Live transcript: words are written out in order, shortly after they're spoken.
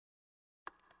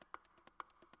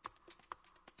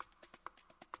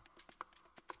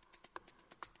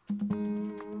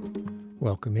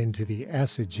Welcome into the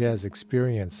Acid Jazz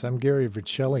Experience. I'm Gary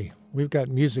Vercelli. We've got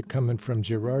music coming from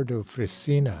Gerardo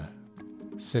Frisina,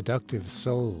 Seductive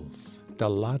Souls,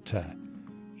 Dalata,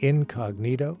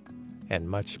 Incognito, and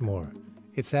much more.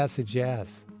 It's Acid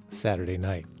Jazz, Saturday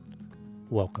night.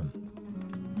 Welcome.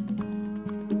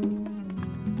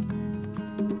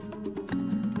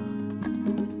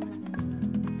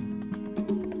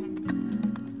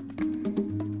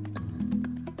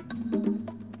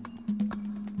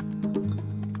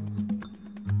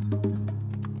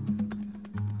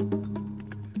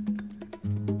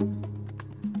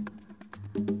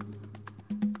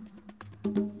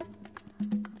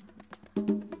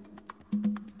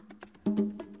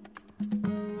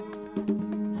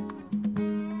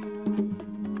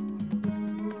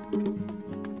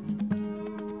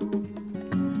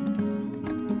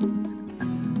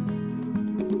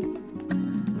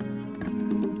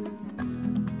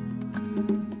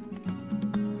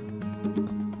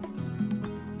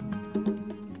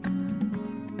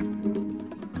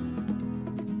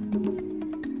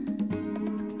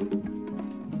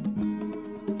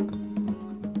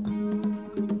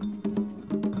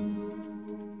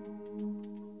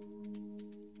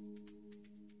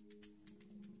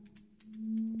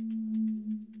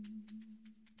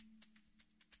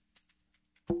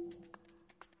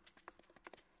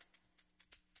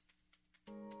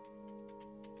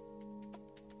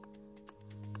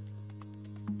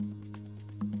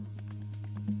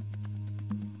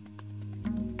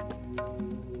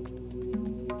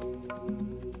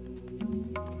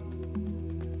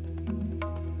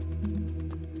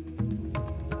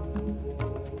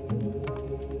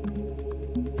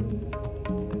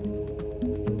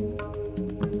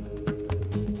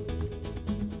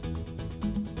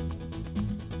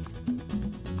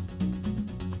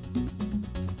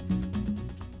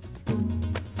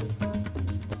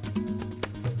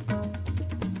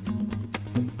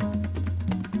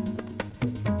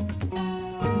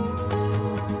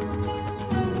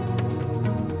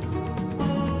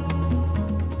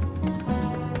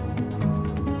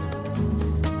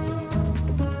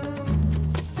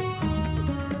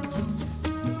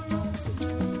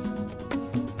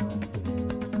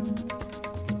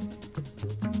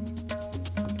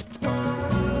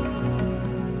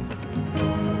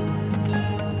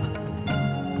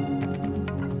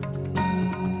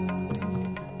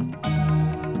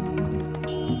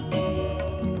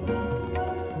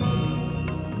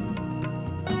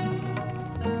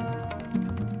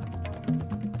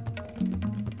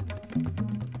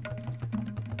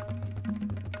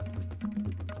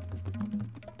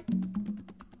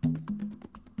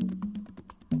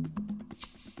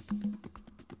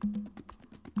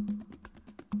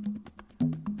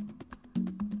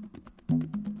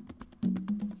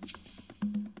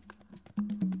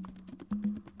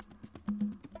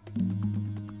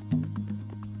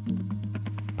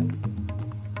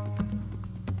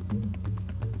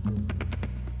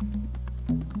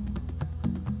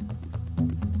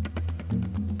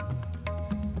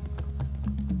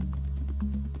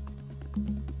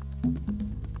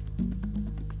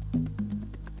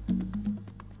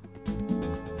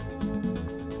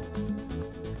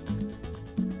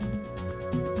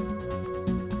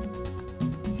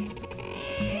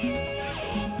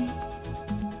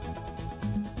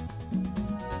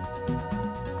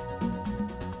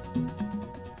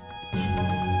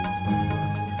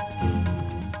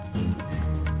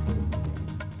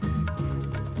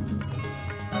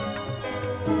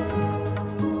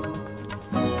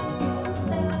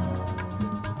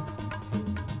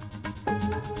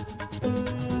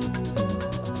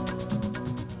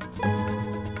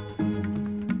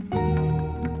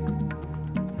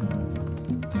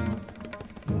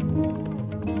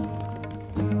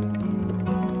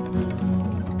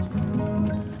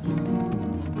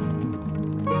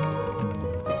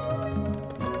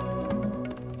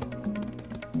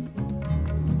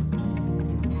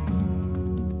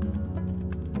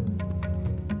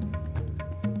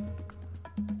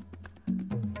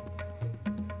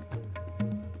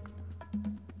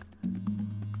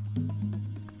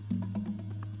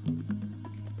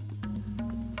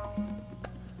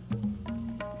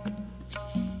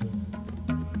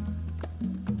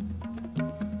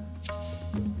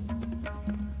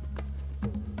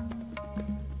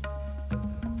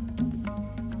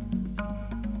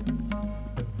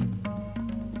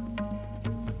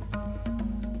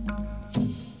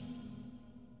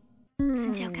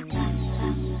 Xin chào các bạn.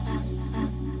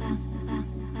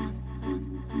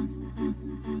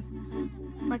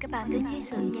 Mời các bạn đến với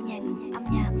sự nhẹ nhàng của âm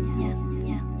nhạc.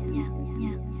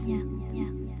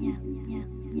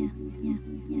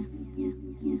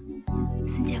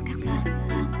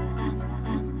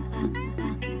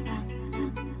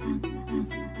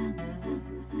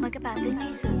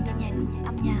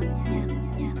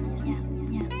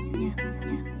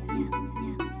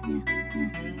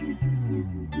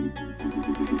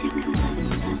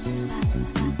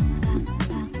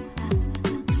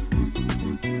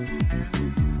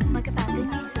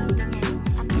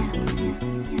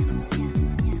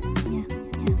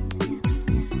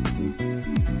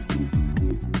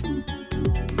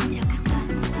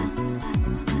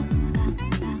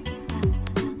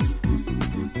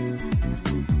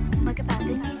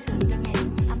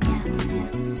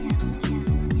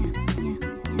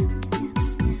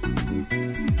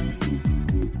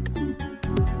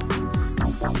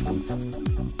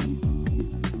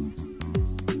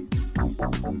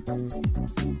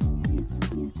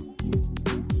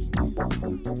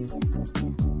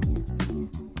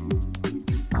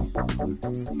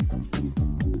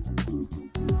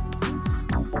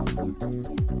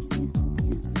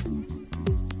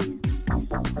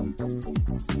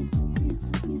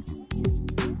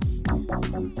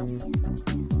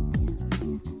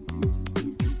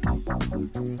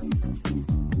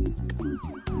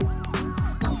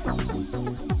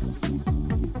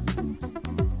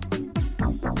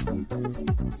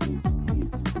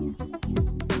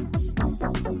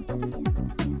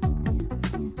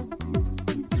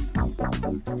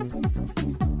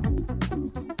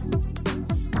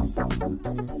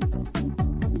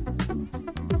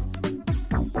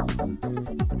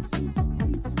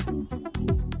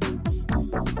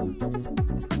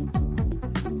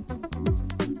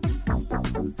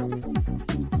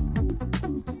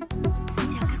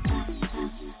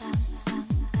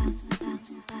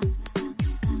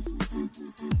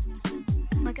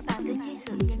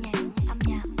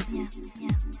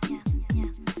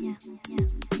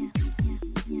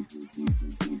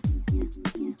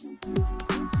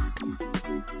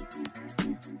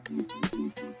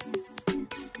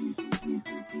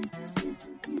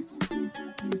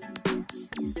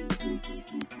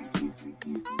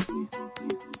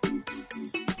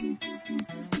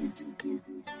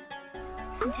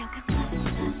 Xin chào các bạn.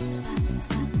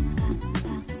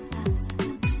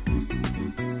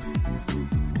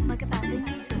 Mời các bạn đến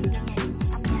với sự nghe nhạc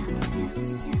âm nhạc.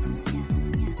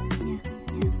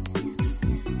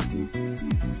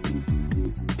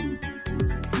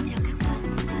 Xin chào các bạn.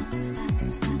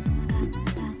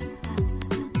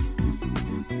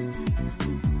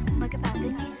 Mời các bạn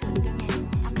đến với sự nghe nhạc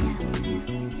âm nhạc. Xin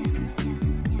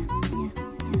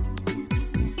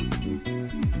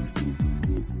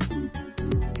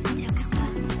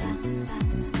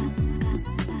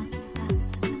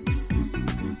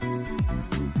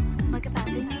chào các bạn. Mời các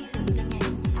bạn đến với sự nghe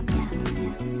nhạc âm nhạc.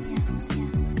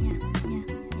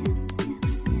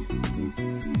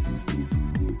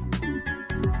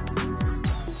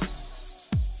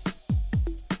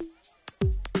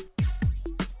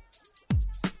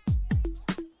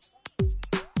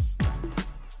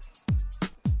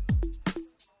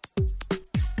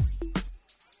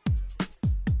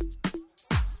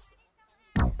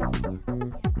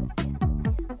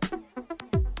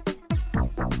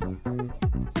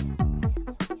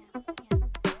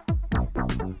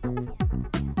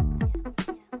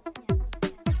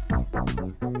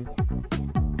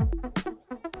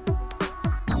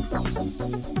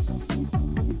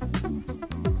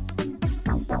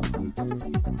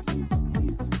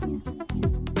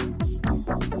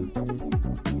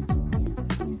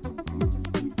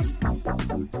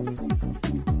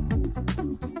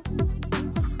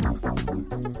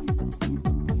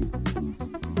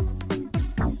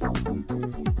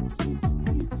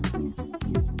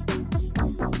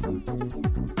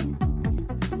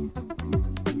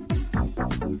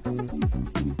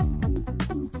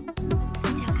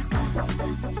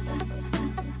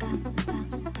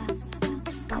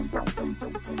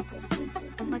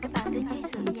 Mời các bạn đến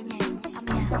với sự nghe nhạc âm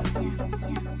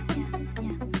nhạc.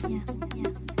 Xin chào các bạn.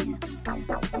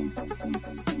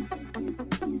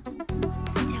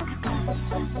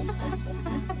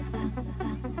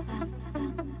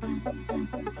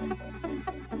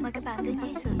 Mời các bạn đến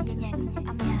với sự nghe nhạc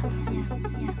âm nhạc.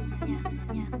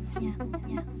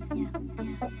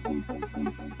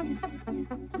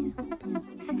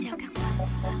 Xin chào các bạn.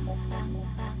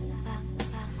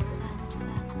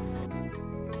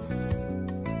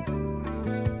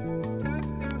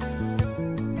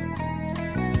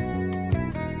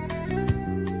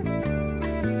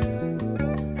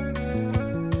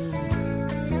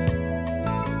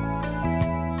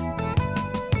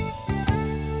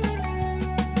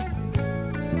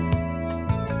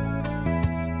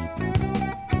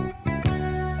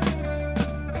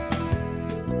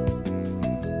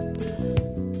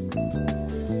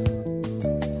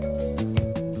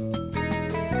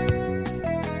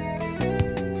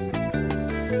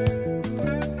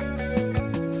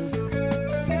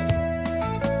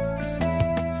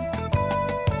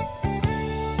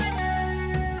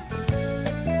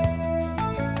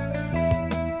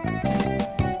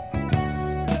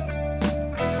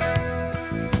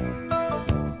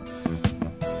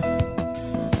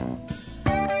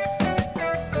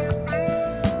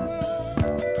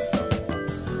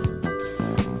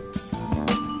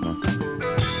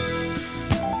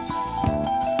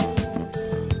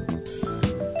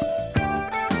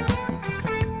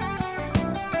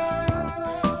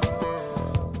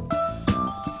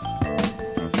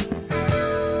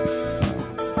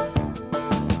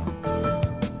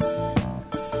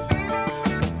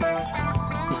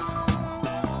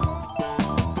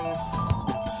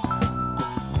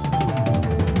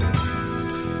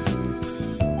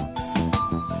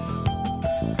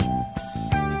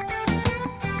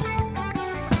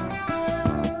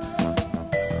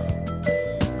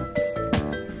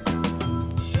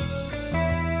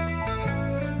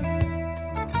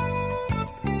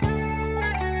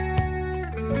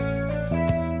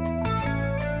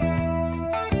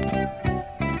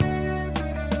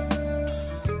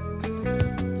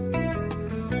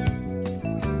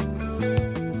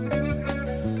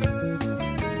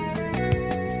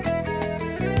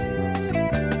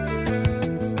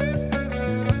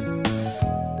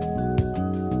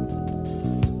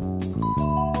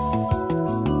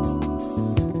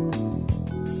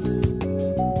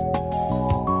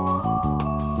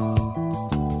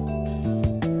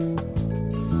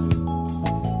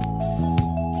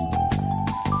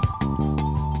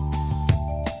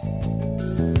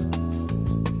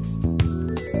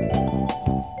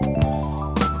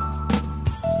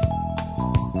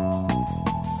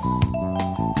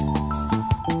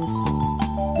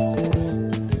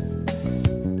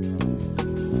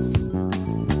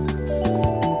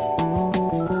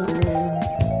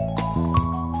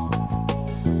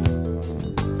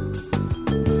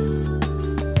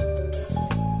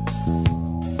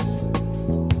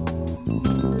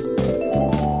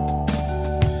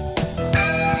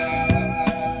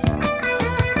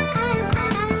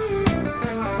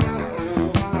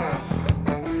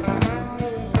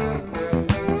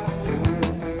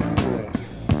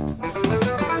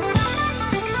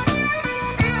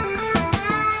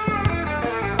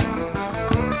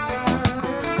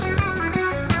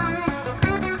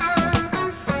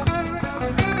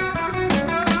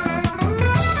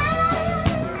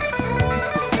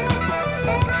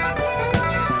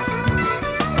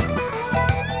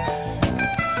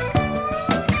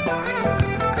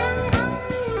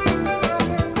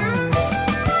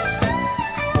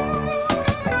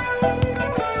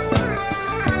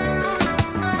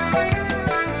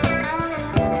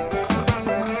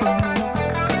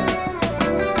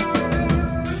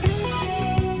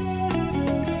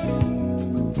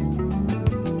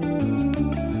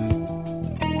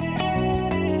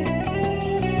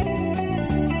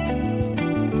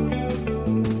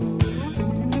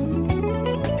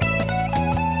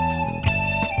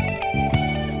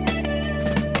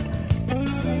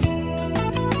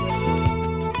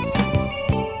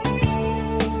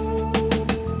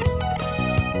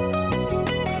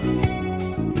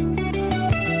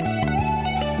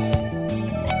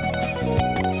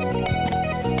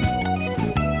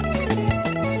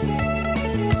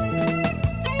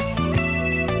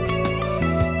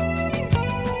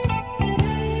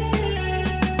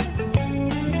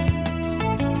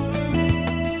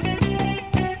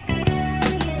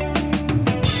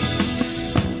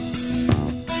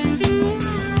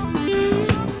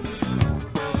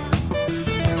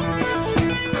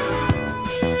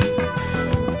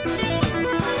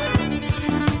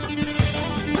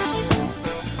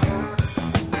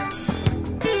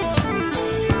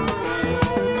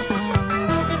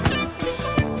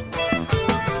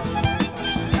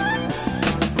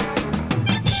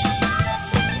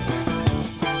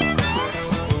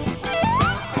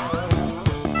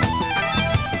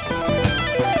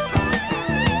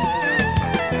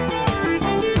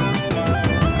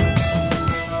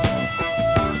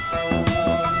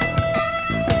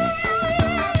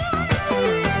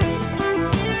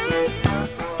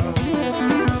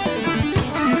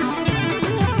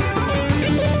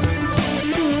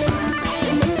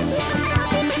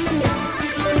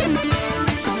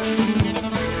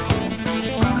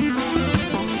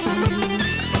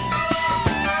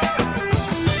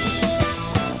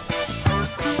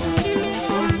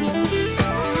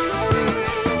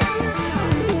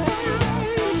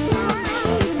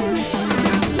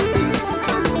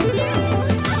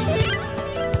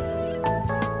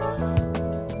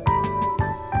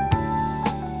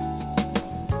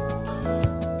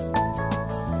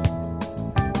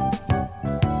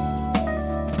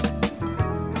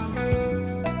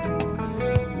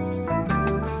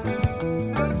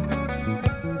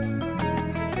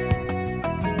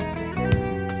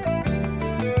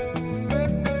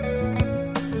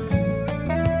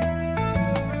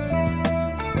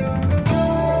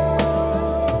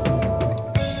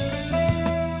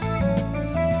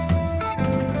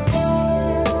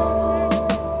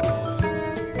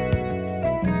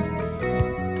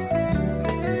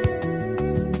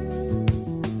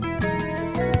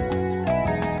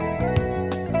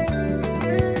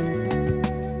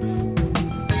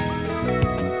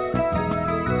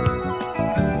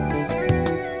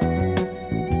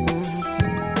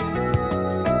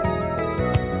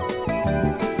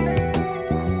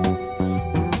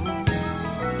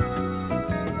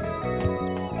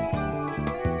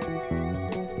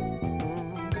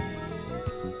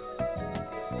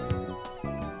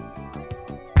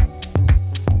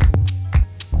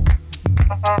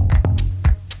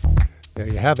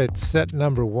 There you have it, set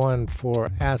number one for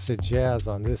Acid Jazz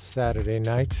on this Saturday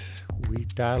night. We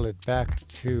dial it back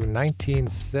to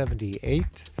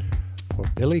 1978 for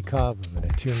Billy Cobham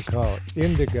and a tune called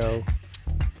Indigo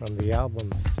from the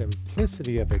album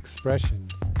Simplicity of Expression,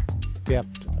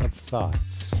 Depth of Thought.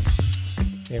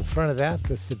 In front of that,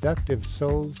 the Seductive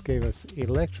Souls gave us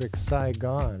Electric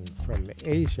Saigon from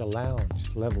Asia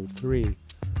Lounge, Level 3.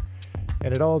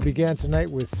 And it all began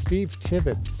tonight with Steve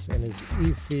Tibbetts and his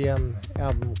ECM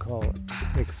album called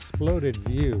Exploded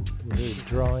View, with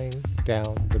Drawing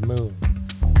Down the Moon.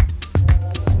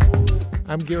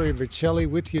 I'm Gary Vercelli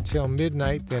with you till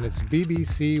midnight, then it's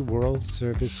BBC World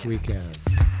Service Weekend.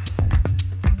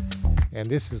 And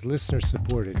this is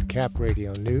listener-supported Cap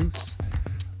Radio News.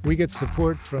 We get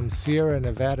support from Sierra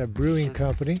Nevada Brewing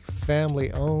Company,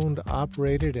 family-owned,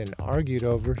 operated, and argued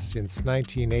over since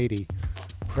 1980.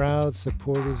 Proud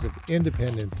supporters of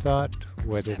independent thought,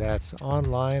 whether that's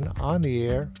online, on the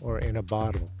air, or in a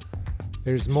bottle.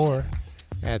 There's more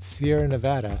at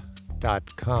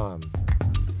sierranevada.com.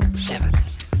 7.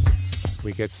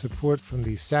 We get support from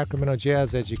the Sacramento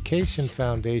Jazz Education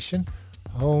Foundation,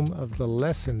 home of the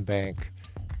Lesson Bank,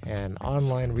 an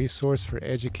online resource for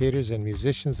educators and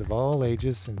musicians of all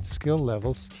ages and skill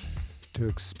levels to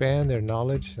expand their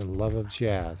knowledge and love of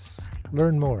jazz.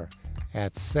 Learn more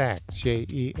at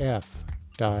sacjef.org.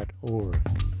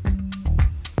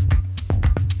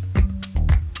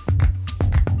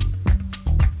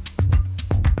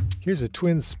 Here's a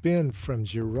twin spin from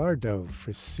Gerardo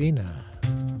Frisina.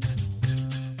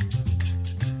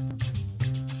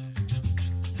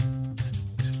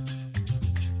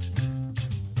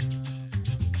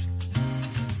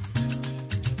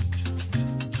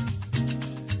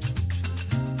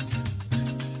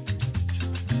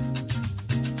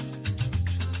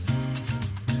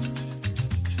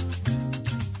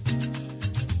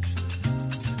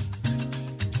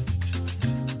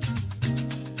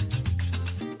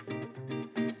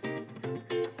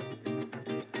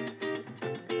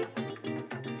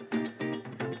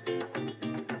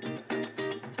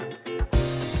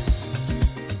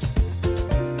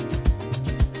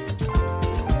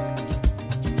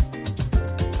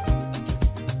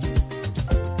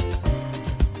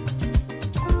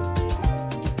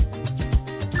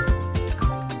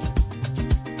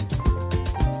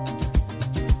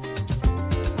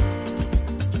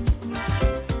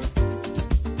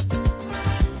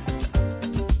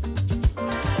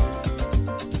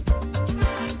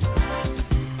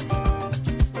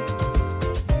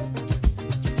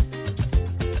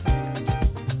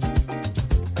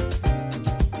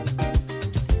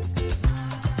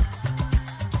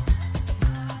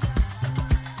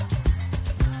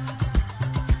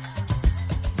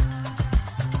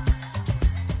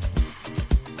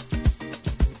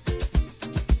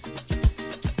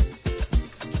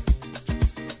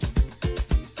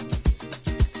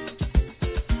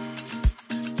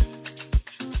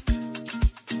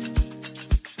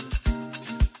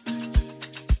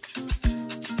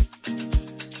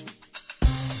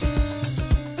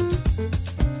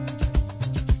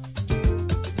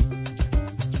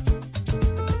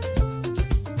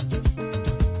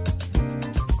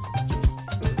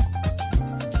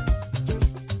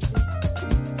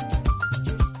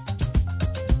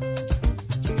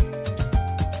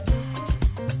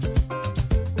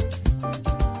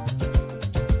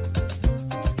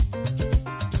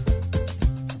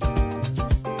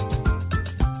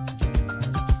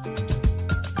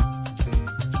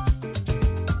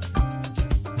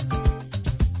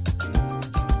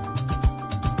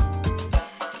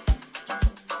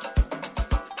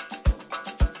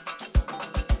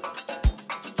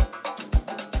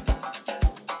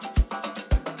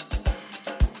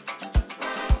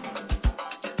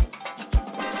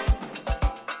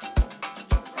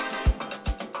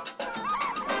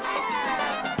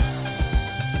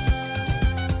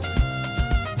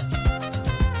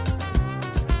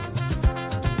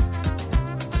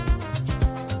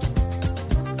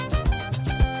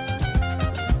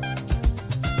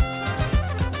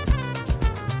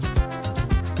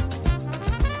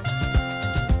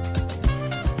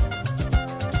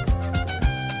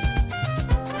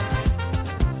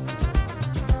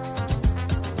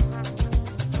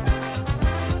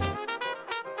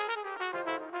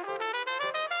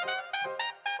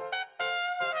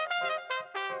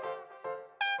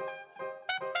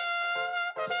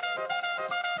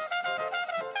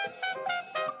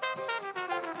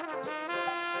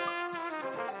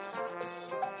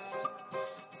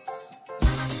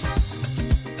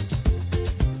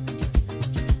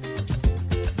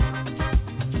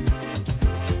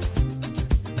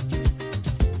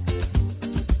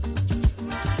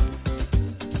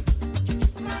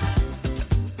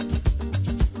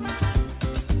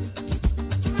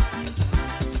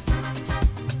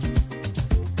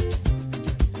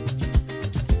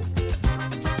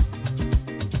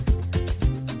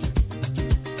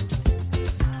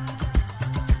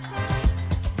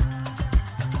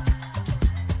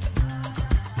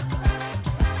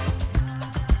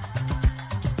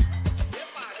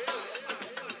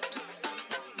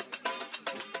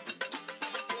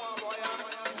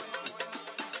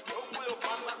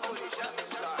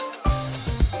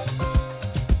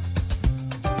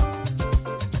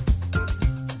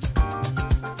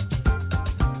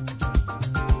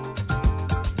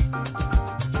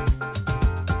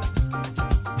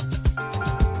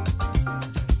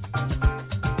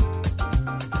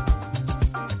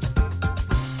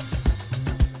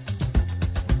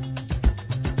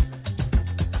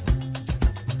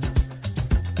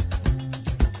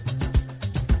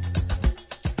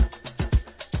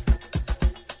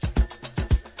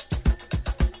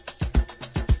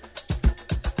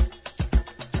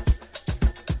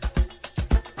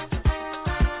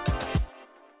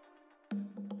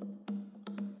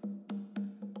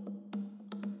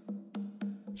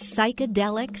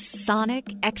 psychedelic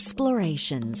sonic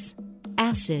explorations.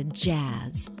 Acid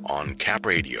Jazz. On Cap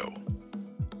Radio.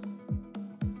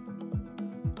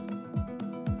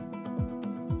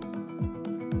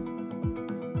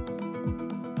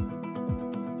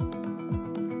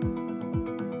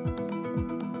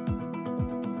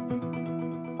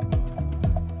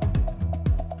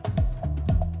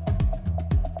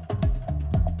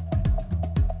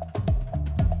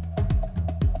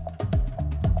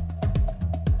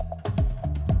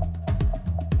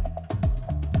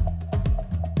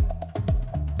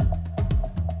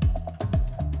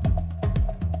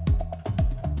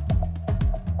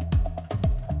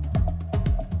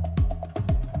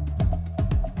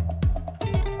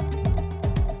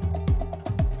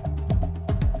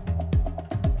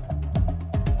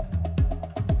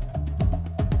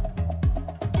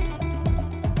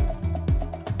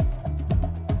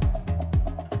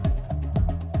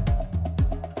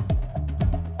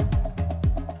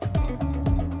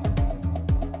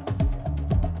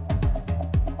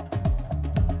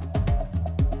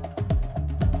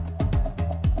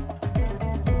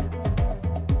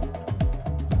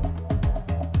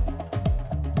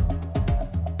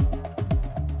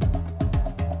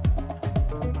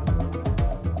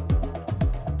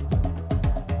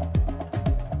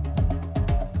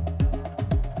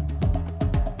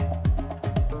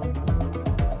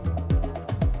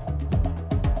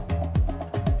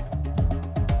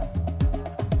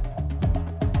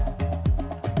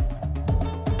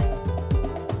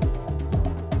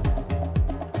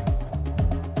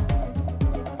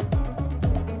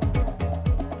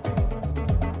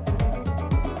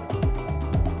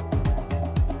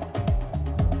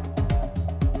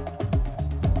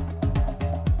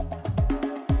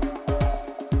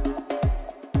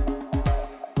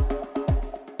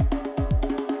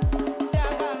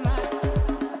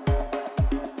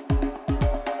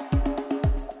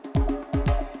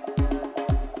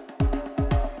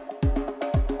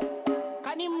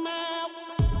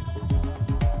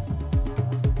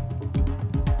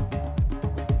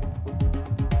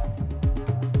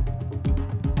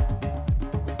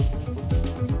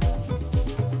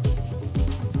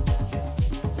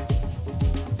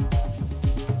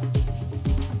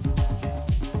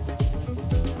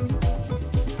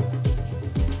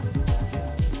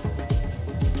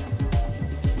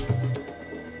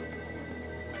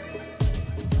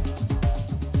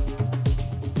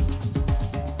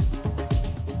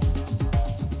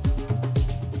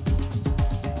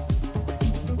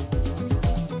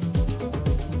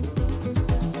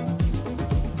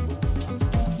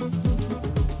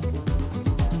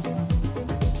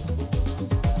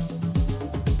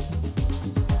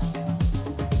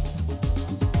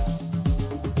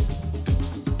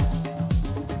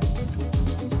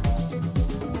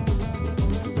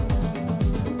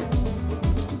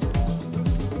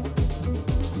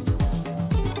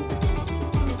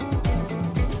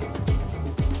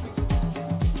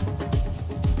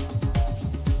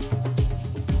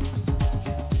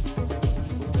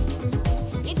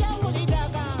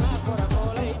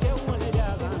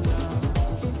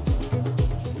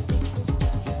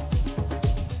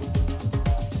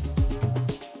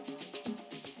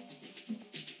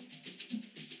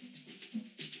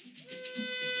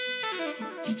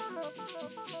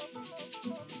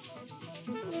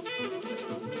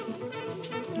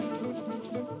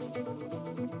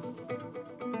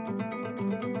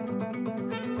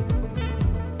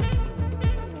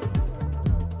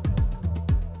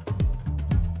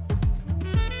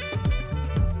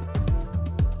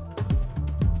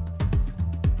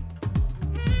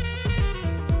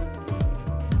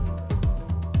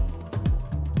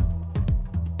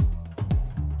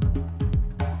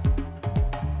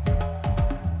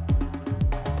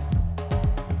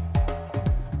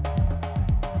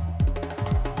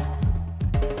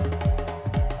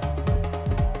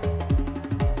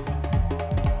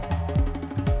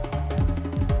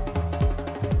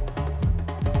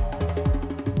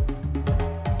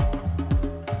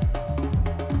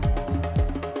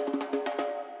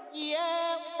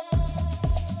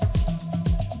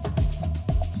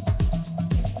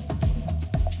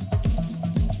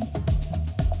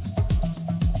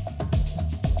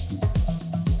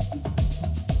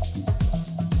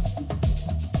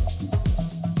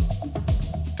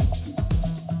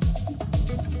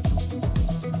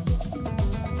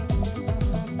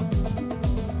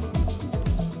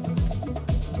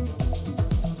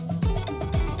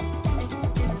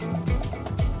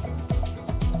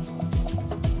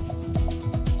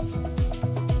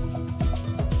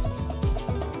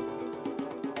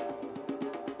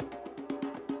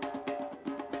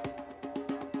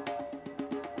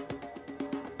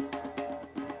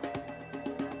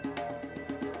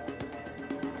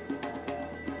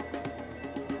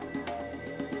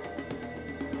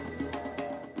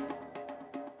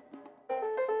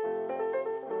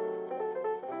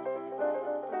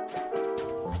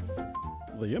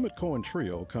 The Emmett Cohen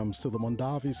Trio comes to the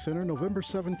Mondavi Center November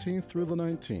 17th through the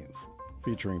 19th.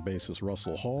 Featuring bassist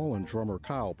Russell Hall and drummer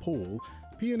Kyle Poole,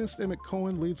 pianist Emmett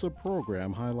Cohen leads a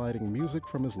program highlighting music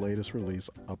from his latest release,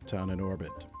 Uptown in Orbit.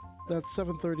 That's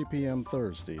 7:30 p.m.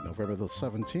 Thursday, November the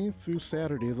 17th through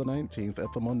Saturday the 19th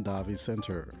at the Mondavi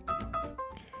Center.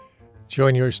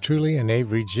 Join yours truly and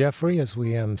Avery Jeffrey as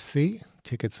we MC.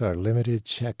 Tickets are limited.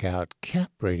 Check out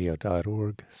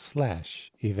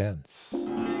capradio.org/events.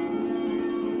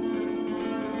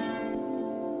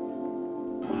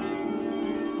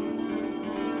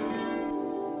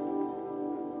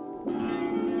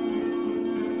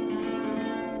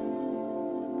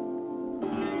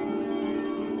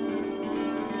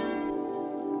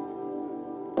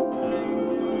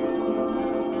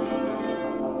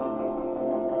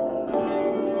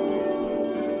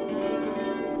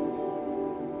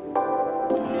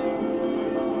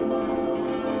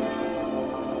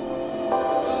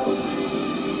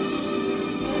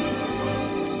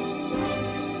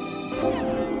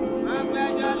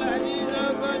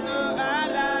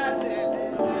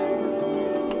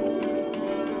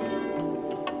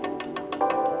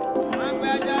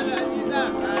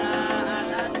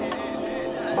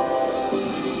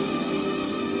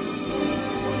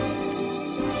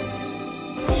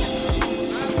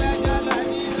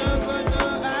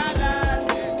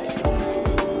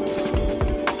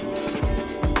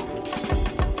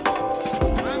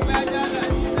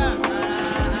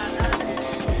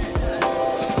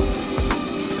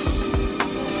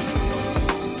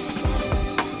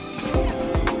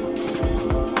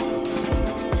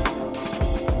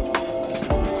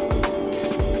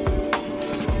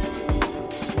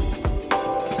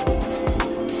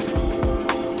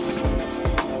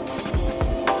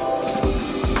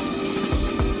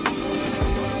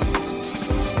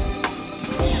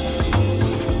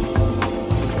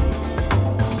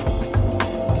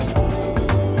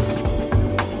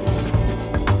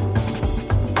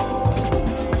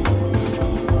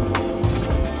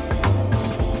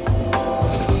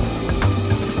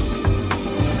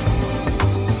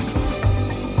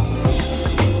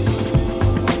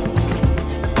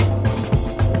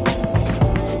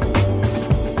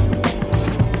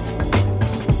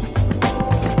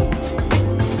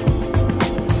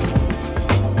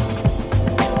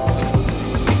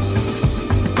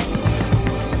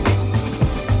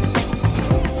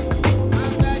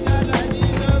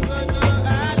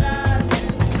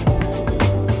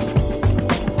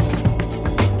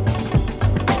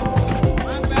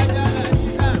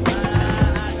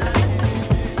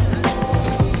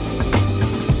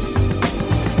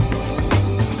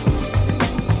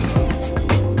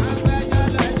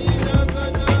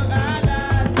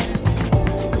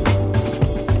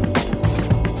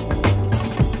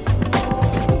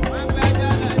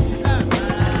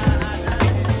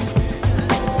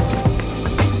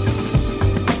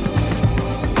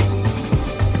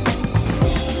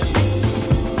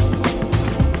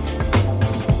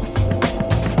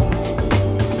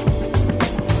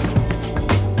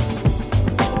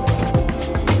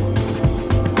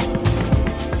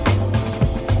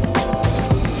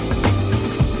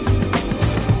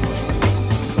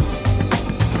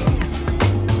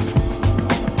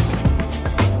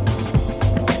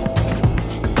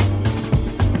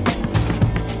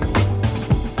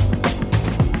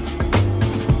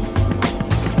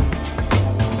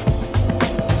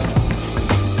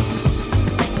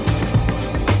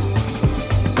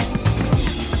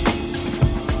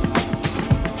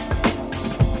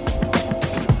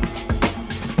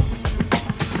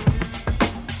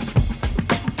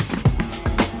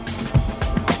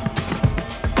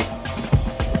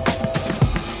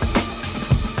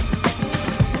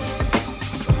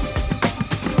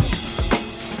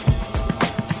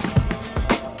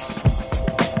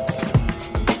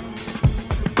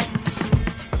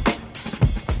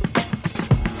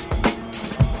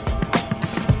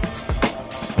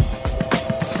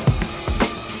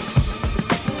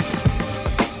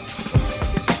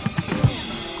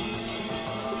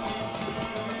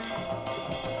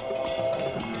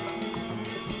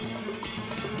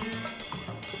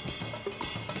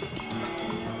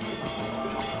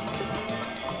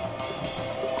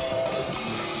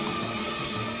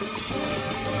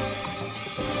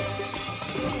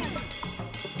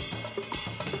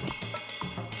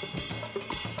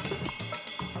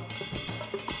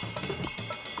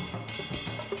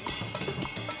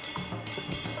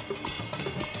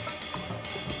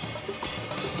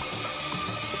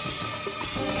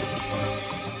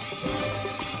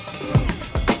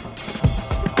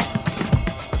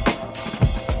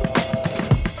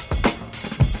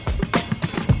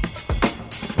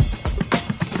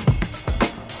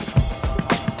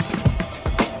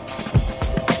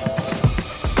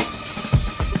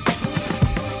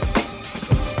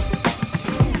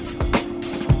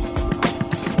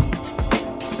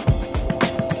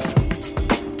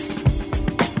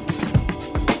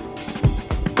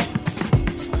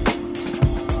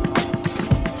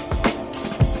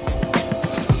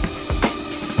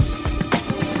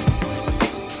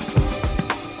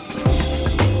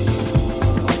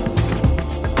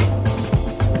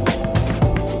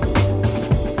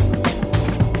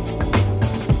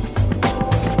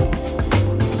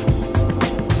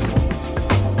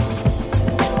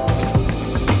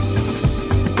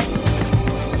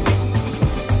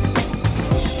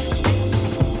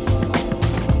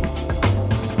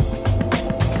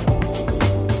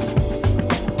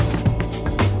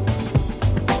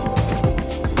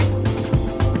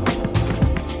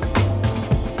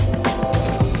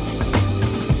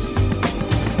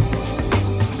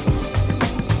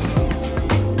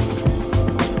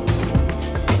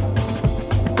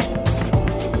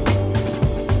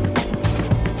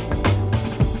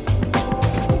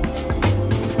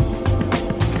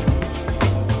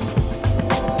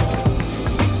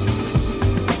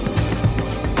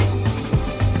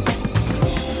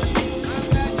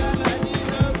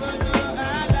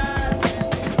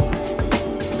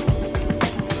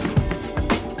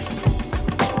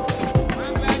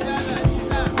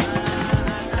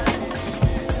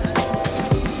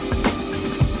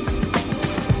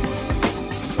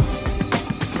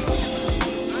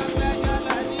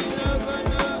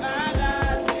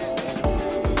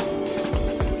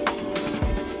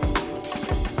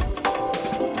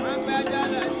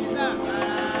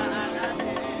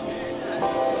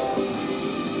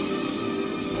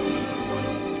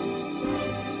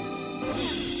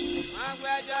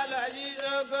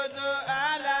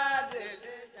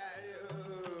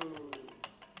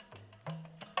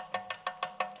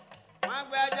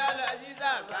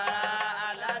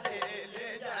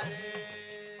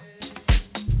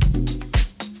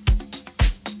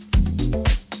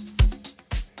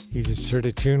 You just heard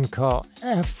a tune called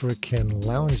African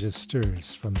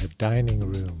Loungesters from the Dining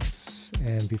Rooms.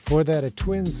 And before that, a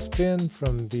twin spin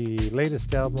from the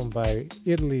latest album by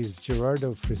Italy's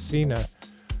Gerardo Frisina.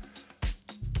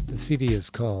 The CD is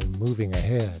called Moving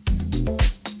Ahead.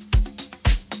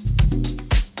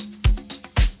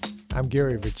 I'm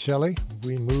Gary Vercelli.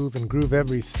 We move and groove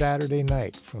every Saturday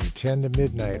night from 10 to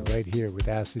midnight right here with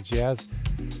Acid Jazz,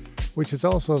 which is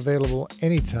also available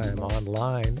anytime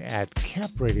online at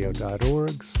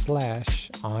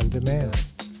capradio.org/on-demand.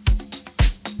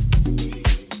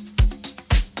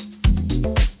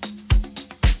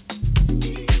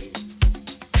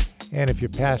 And if you're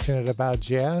passionate about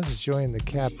jazz, join the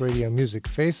Cap Radio Music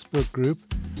Facebook group.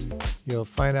 You'll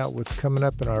find out what's coming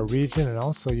up in our region, and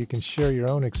also you can share your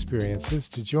own experiences.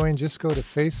 To join, just go to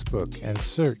Facebook and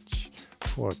search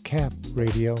for Cap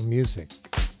Radio Music.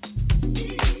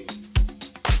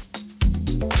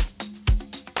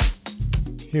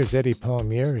 Here's Eddie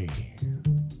Palmieri.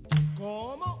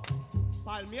 ¿Cómo?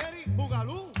 Palmieri,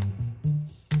 Bugalú.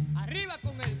 Arriba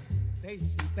con el tasty,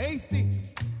 tasty.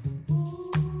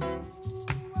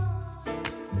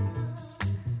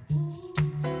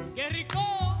 ¡Qué rico!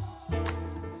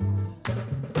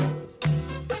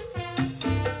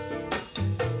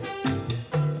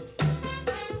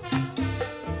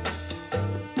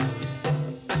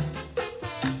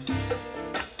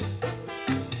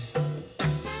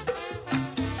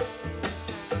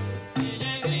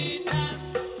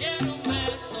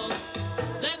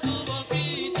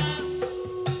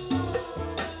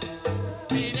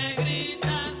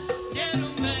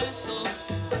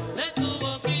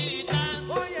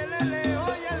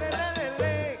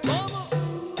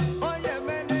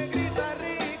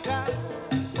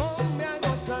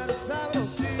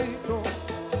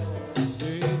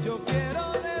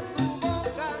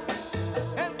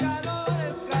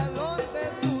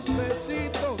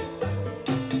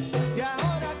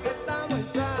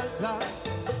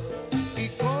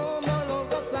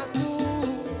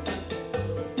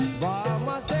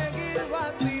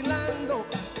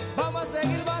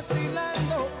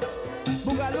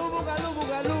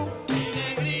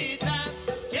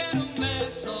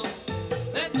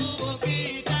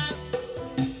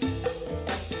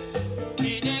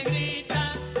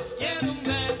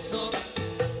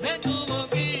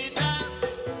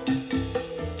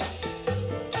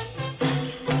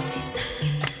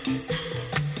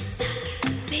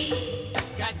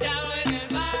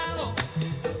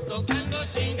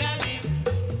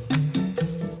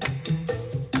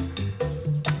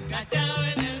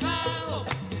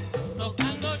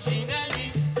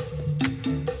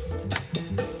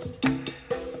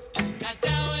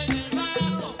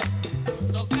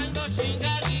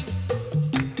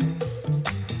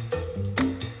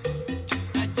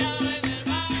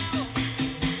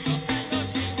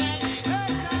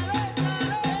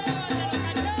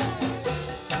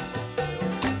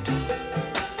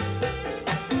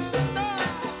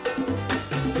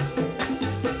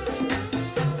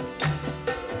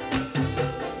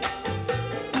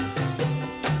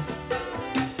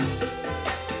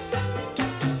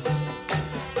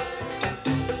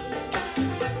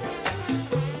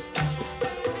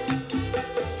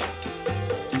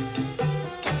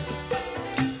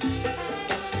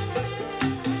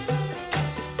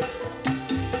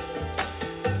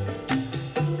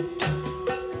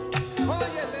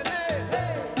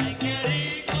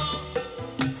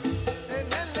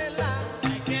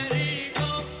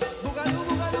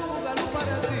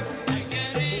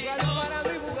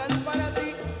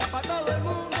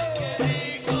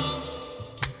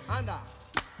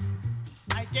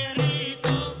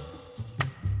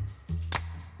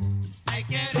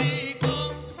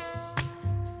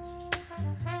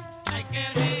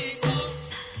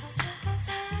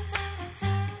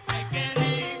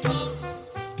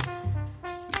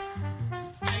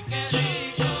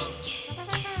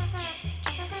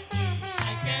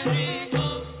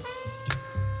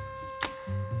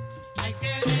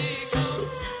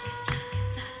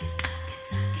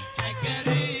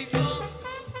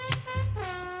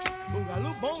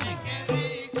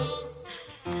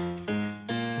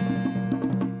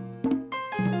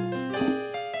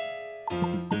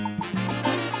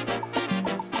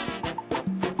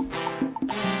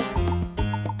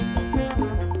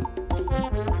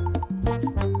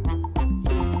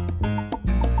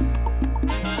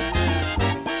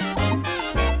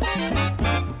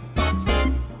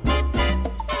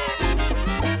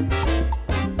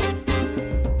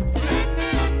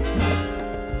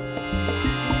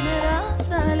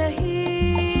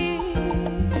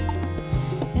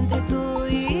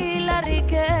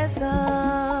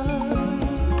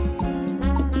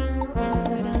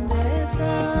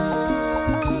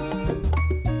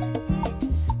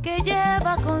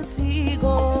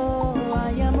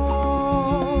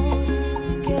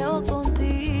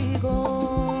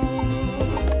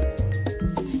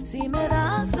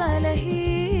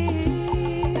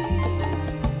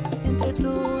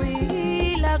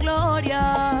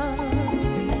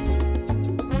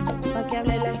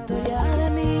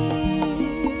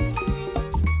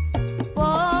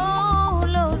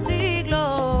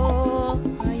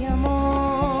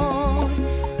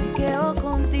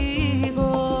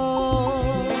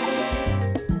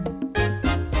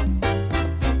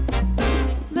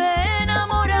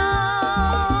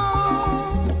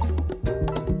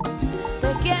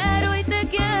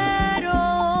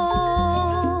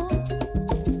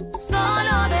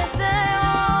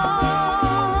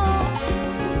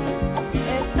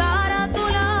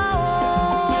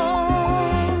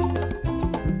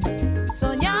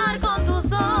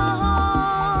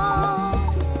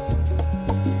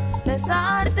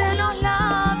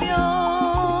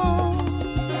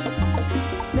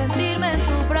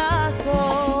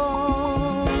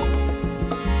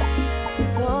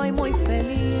 muy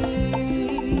feliz.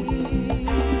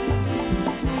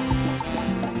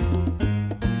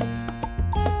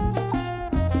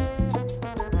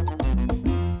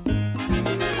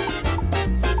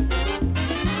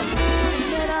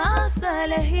 Deberás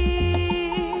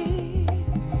elegir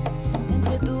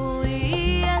entre tú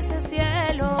y ese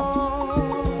cielo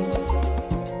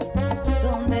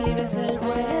donde libre es el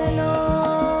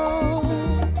vuelo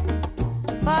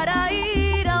para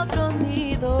ir a otro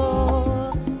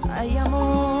nido. Ay,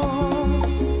 amor,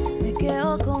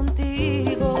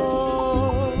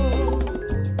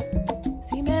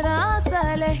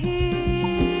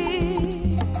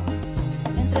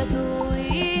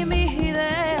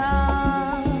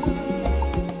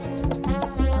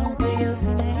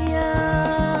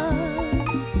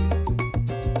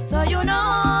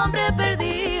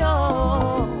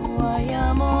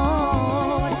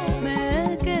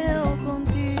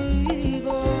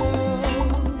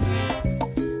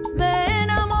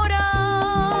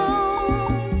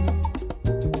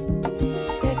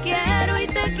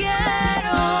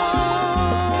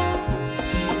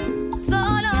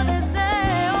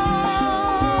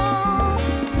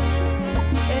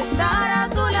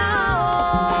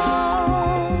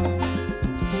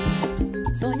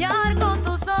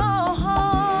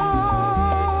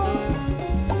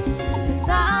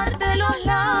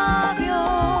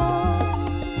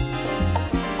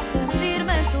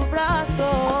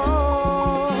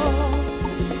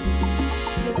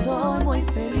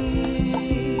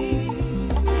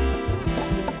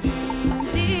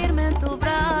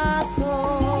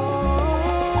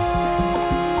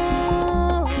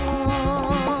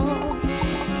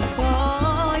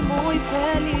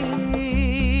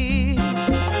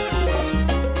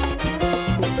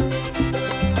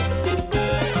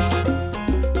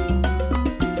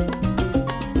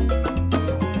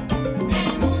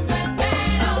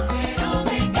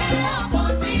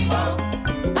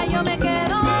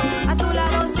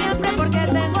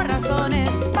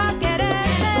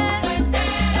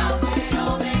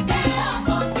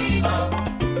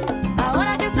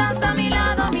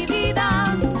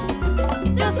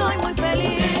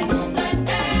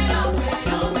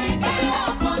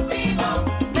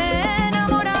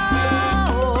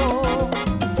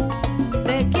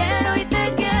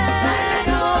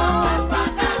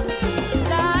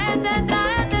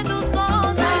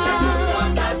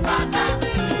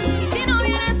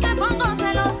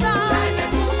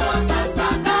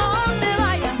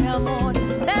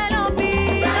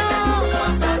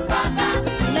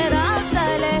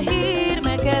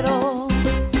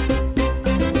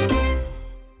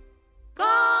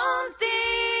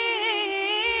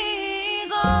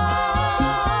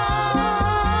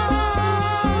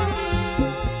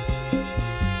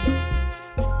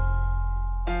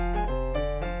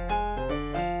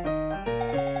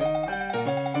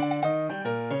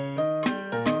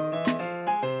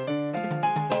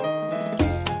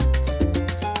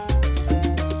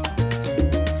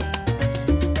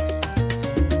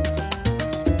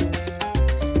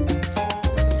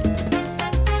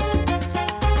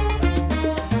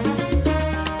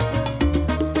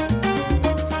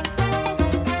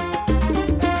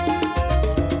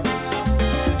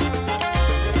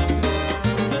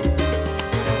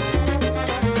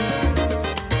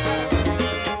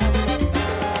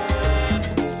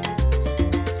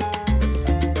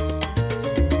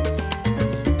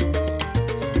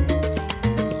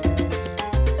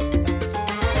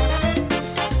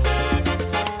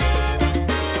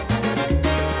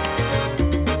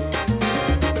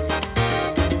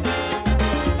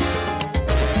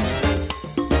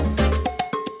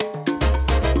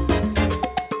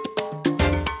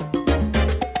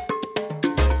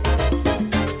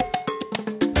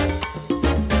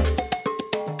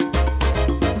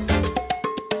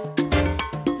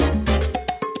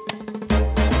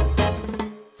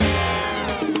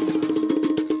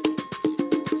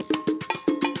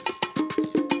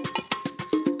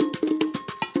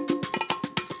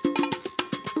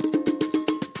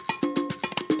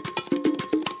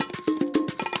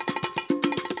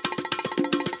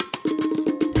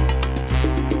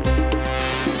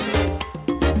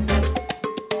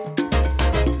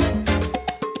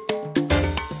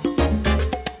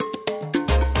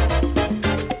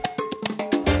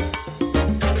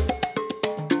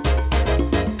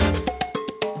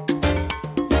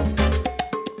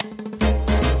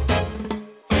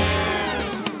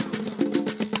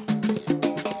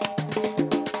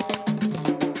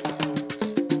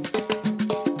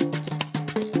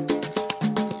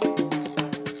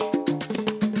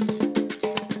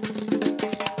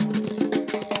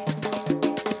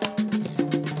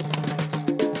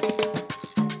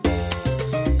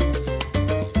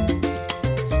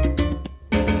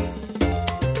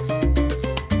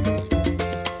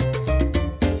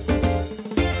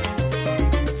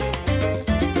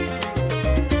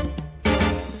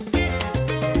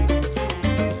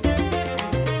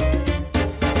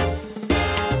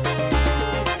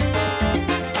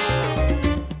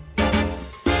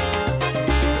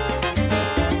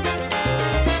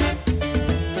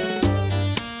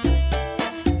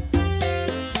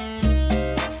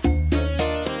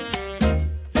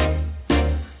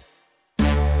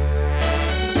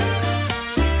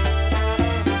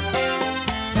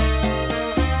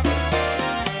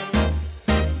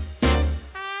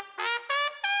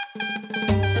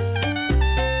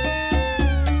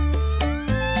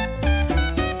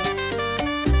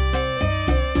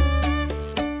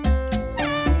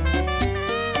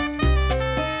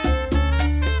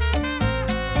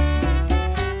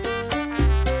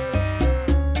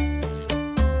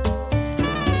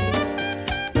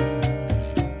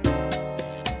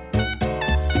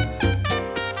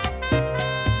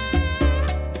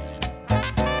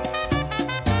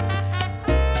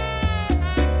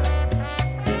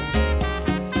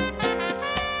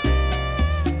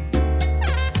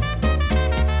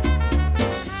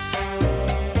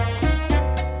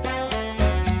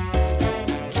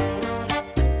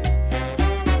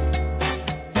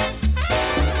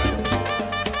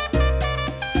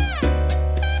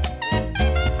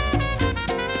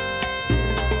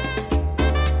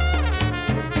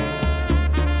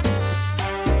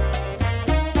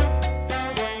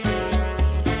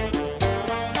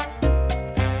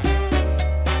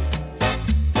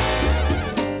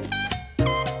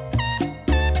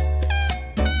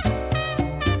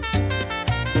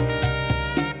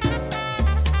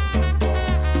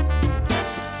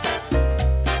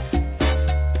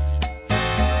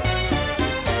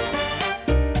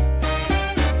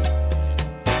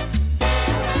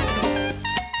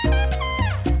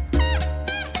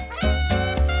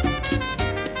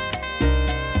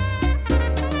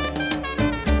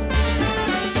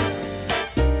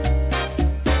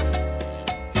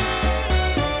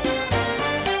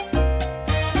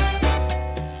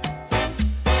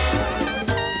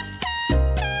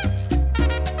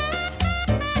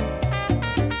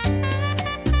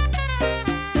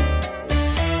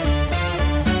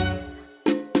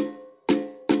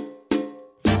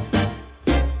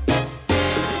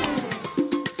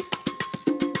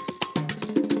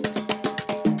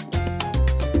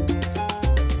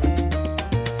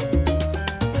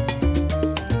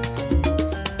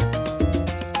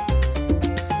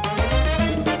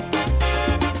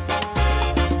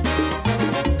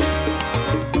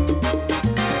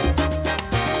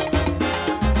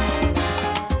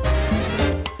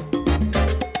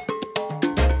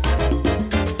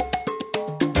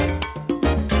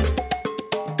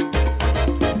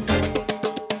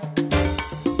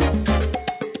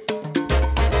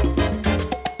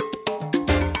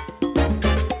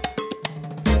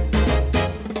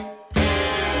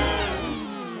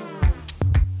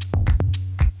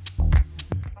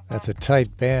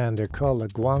 tight band. They're called La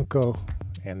Guanco,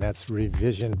 and that's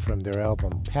revision from their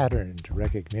album Patterned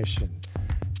Recognition.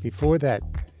 Before that,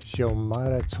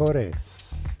 Xiomara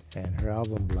Torres and her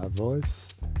album La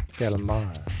Voz del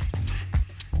Mar.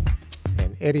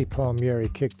 And Eddie Palmieri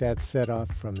kicked that set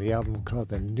off from the album called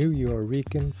The New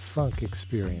Yorican Funk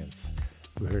Experience.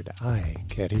 We heard Ay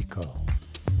Que Rico.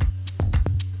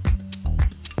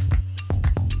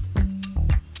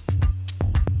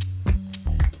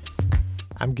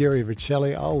 I'm Gary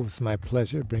Vercelli. Always my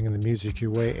pleasure bringing the music your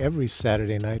way every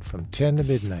Saturday night from 10 to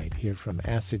midnight here from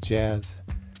Acid Jazz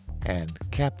and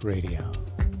Cap Radio.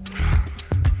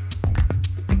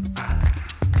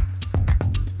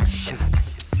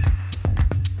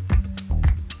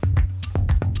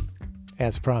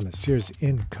 As promised, here's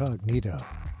Incognito.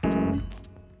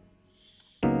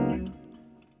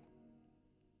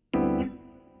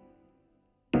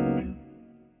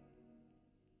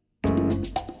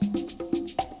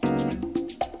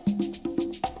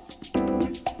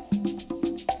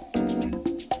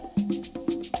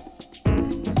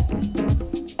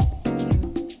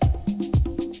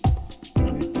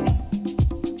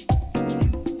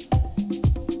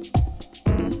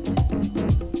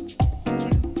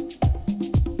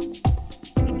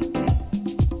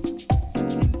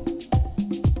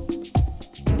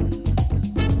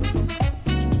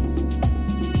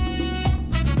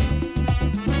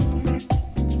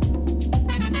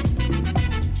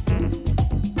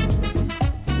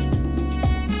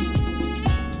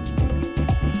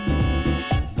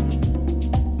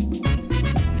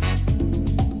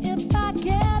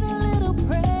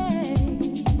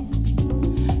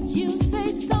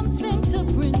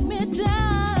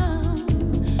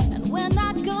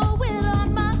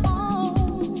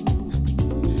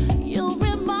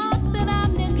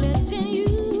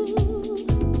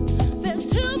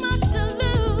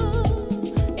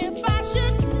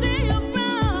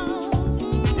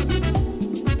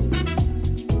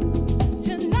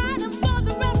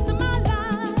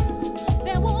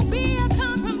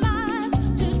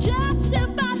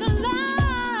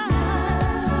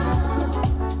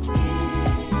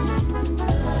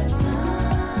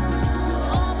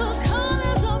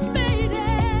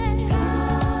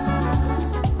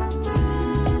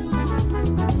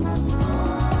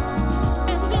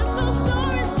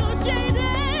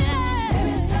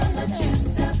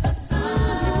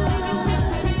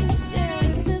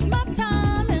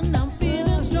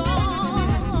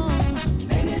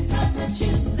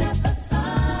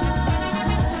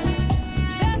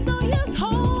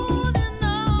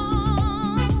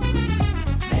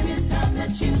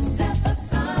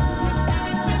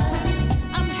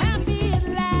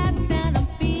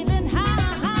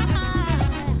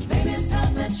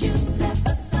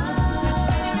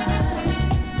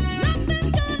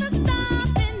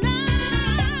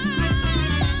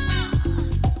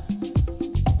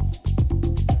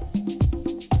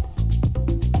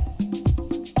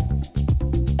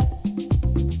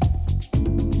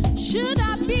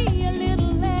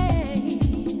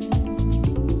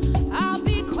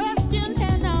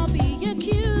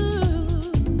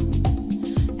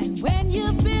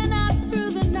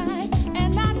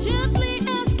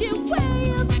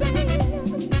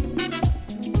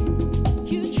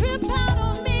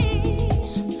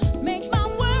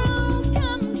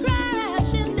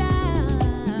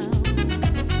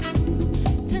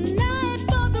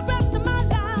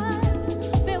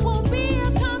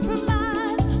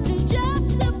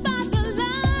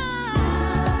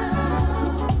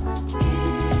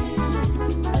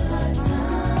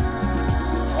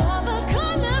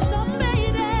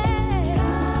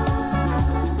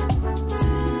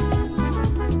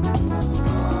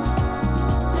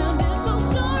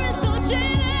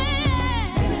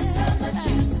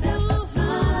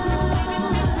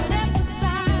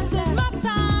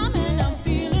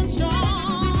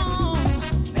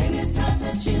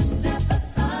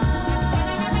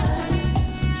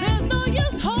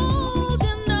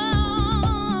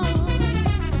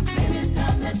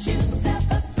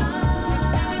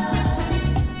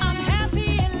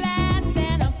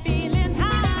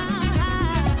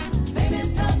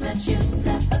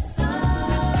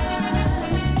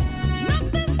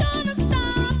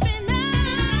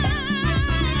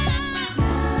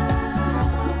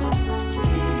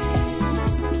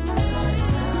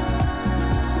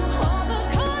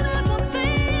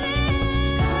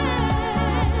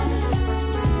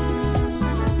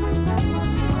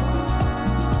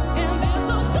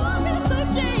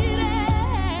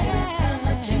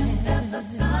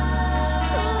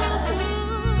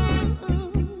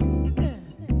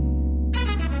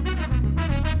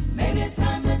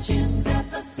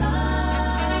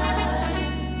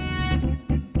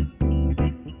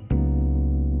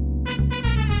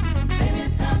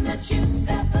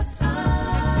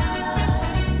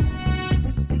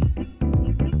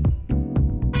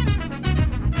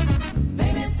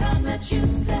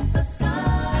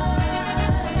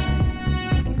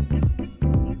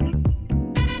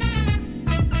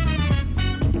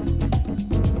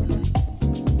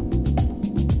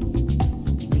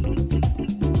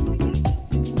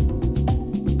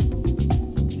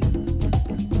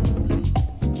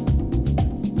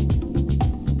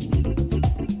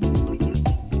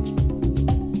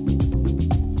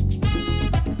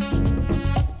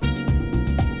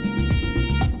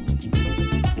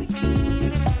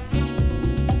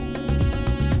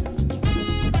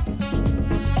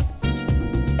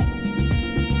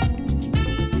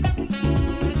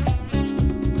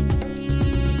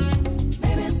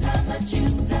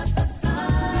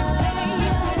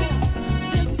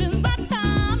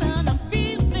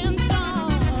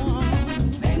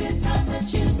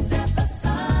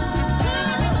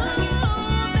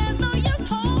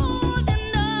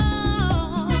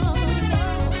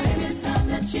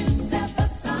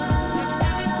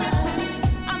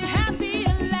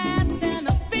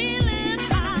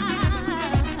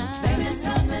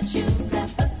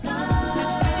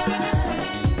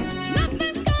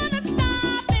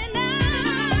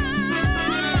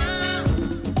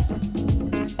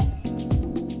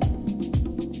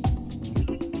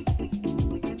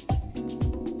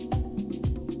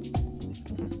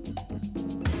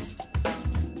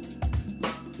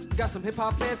 Got some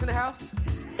hip-hop fans in the house?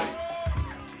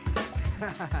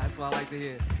 That's what I like to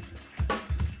hear.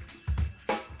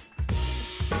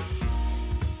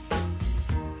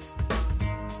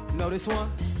 You know this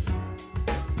one?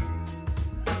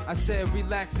 I said,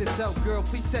 relax yourself, girl,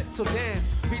 please settle down.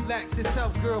 Relax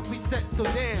yourself, girl, please settle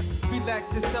down.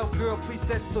 Relax yourself, girl, please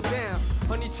settle down.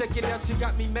 Honey, check it out, you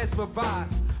got me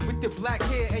mesmerized. With your black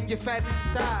hair and your fat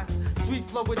thighs. Sweet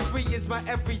flow with tree is my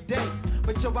everyday.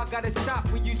 But yo, I gotta stop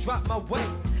when you drop my way.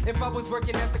 If I was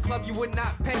working at the club, you would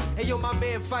not pay. Hey yo, my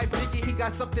man Five Biggie, he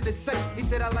got something to say. He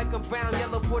said I like him brown,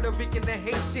 yellow, Puerto Rican, and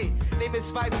hate shit. Name is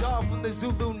Five Dog from the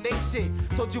Zulu Nation.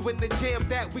 Told you in the jam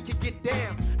that we could get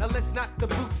down. Now let's knock the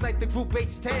boots like the Group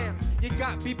H-Town. You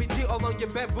got BBD all on your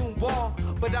bedroom wall,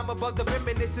 but I'm above the rim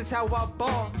and this is how I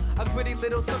ball. A gritty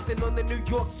little something on the New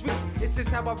York streets. This is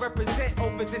how I represent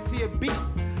over this here beat.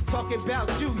 Talking about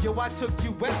you, yo, I took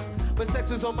you out. But sex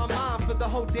was on my mind for the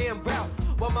whole damn route.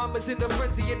 While mama's in the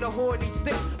frenzy in the horny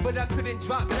state. But I couldn't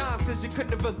drop dimes cause you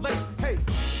couldn't relate. Hey.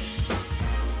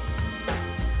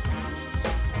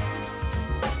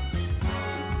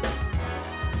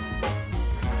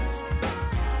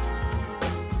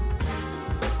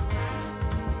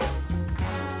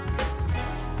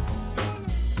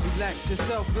 Relax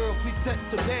yourself, girl, please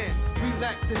settle down.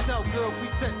 Relax yourself, girl,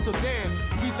 please settle down.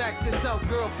 Relax yourself,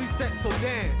 girl, please settle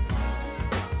down.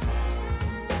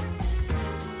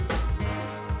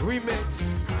 Remix.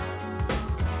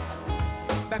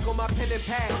 Back on my pen and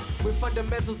pad with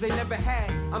fundamentals they never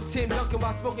had. I'm Tim Duncan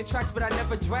while smoking tracks, but I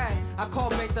never drag. I call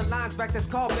make the lines back, that's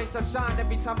call makes I shine.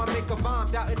 Every time I make a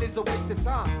rhyme, doubting is a waste of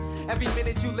time. Every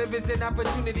minute you live is an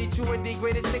opportunity. True and the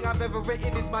greatest thing I've ever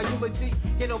written is my eulogy.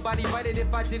 Can't nobody write it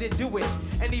if I didn't do it.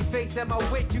 Any face at my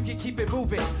wake, you can keep it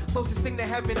moving. Closest thing to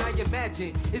heaven I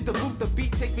imagine is the booth, the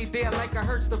beat take me there like I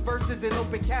heard the verses in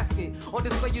open casket. On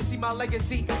display you see my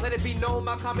legacy, let it be known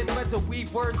my common threads will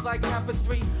weave words like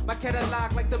tapestry. My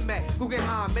catalog like the Met,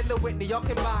 Guggenheim, and the Whitney, y'all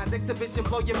combined. Exhibition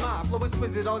blow your mind, flow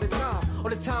exquisite all the time. All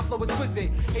the time flow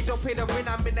exquisite. Hey, don't pay the rent,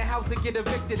 I'm in the house and get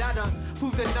evicted. I done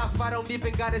proved enough, I don't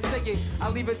even gotta say it. I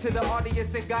leave it to the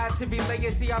audience and God to relay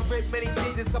it. See, I've written many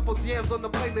stages, couple jams on the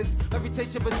playlist.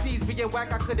 Reputation overseas, being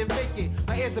whack, I couldn't make it.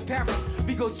 My ears apparent,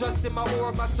 we go trust in my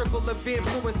aura. My circle of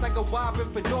influence like a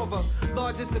wobbling fedora.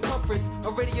 Larger circumference,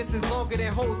 a radius is longer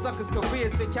than whole suckers'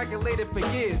 careers. Been calculated for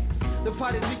years. The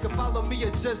part is you can follow me or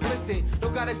just listen.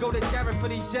 Don't gotta go to Jared for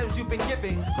these gems you've been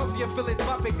given. Hope you're feeling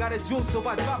dropping, got a jewel so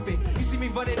I drop it. You see me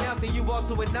running out, then you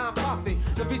also a non-profit.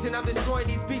 The reason I'm destroying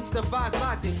these beats defies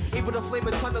logic. Able to flame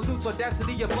a ton of loots,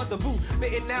 audacity above the roof.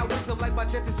 Bitten now wisdom like my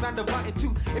dentist found a rotten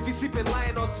tooth. If you sleeping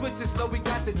lying on switches, know we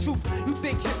got the truth. You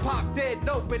think hip-hop dead?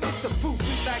 No, but it's the proof.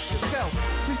 Relax yourself,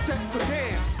 please settle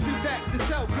down. Relax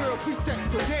yourself, girl, please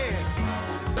settle down.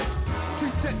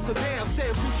 Please settle down, say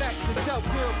relax yourself,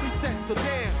 girl, please settle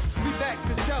down. Relax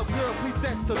yourself, girl, please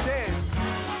settle down.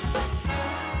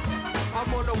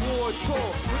 I'm on a war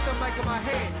tour, with the mic in my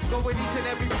hand. Going each and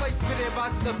every place, spinning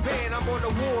vibes to the band. I'm on a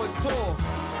war tour.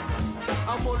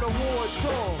 I'm on a war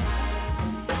tour.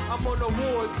 I'm on a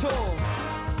war tour.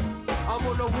 I'm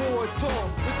on a war tour,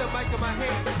 with the mic in my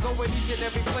hand. Going each and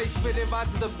every place, spinning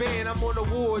vibes to the band. I'm on a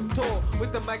war tour,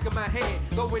 with the mic in my hand.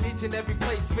 Going each and every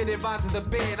place, spinning vibes to the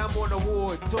band. I'm on a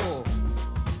war tour.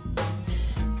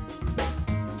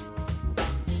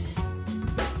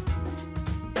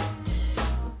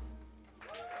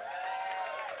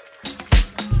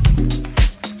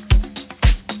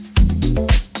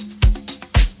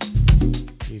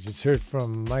 Just heard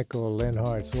from Michael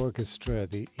Lenhart's orchestra,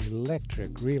 the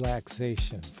Electric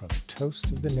Relaxation from Toast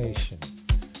of the Nation.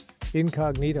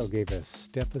 Incognito gave us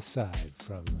Step Aside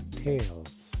from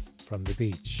Tales from the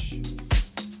Beach.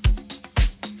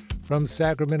 From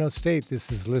Sacramento State,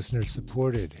 this is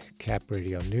listener-supported Cap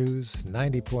Radio News,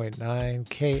 90.9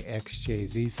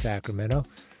 KXJZ Sacramento,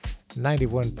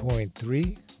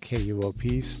 91.3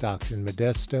 KUOP Stockton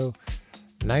Modesto,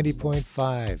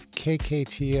 90.5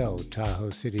 KKTO Tahoe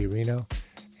City Reno,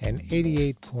 and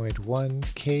 88.1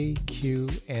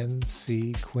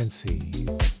 KQNC Quincy.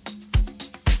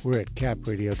 We're at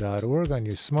capradio.org on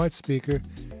your smart speaker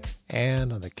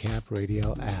and on the Cap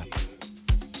Radio app.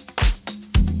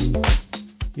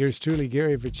 Yours truly,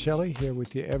 Gary Vercelli, here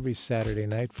with you every Saturday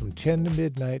night from 10 to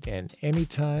midnight and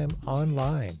anytime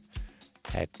online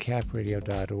at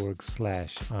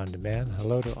capradio.org/on-demand.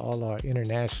 Hello to all our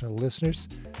international listeners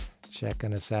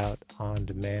checking us out on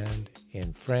demand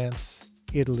in France,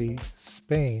 Italy,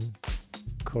 Spain,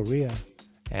 Korea,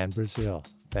 and Brazil.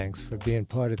 Thanks for being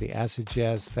part of the Acid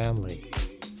Jazz family.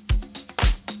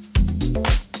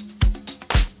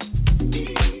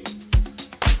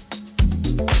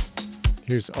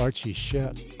 Here's Archie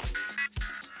Shepp.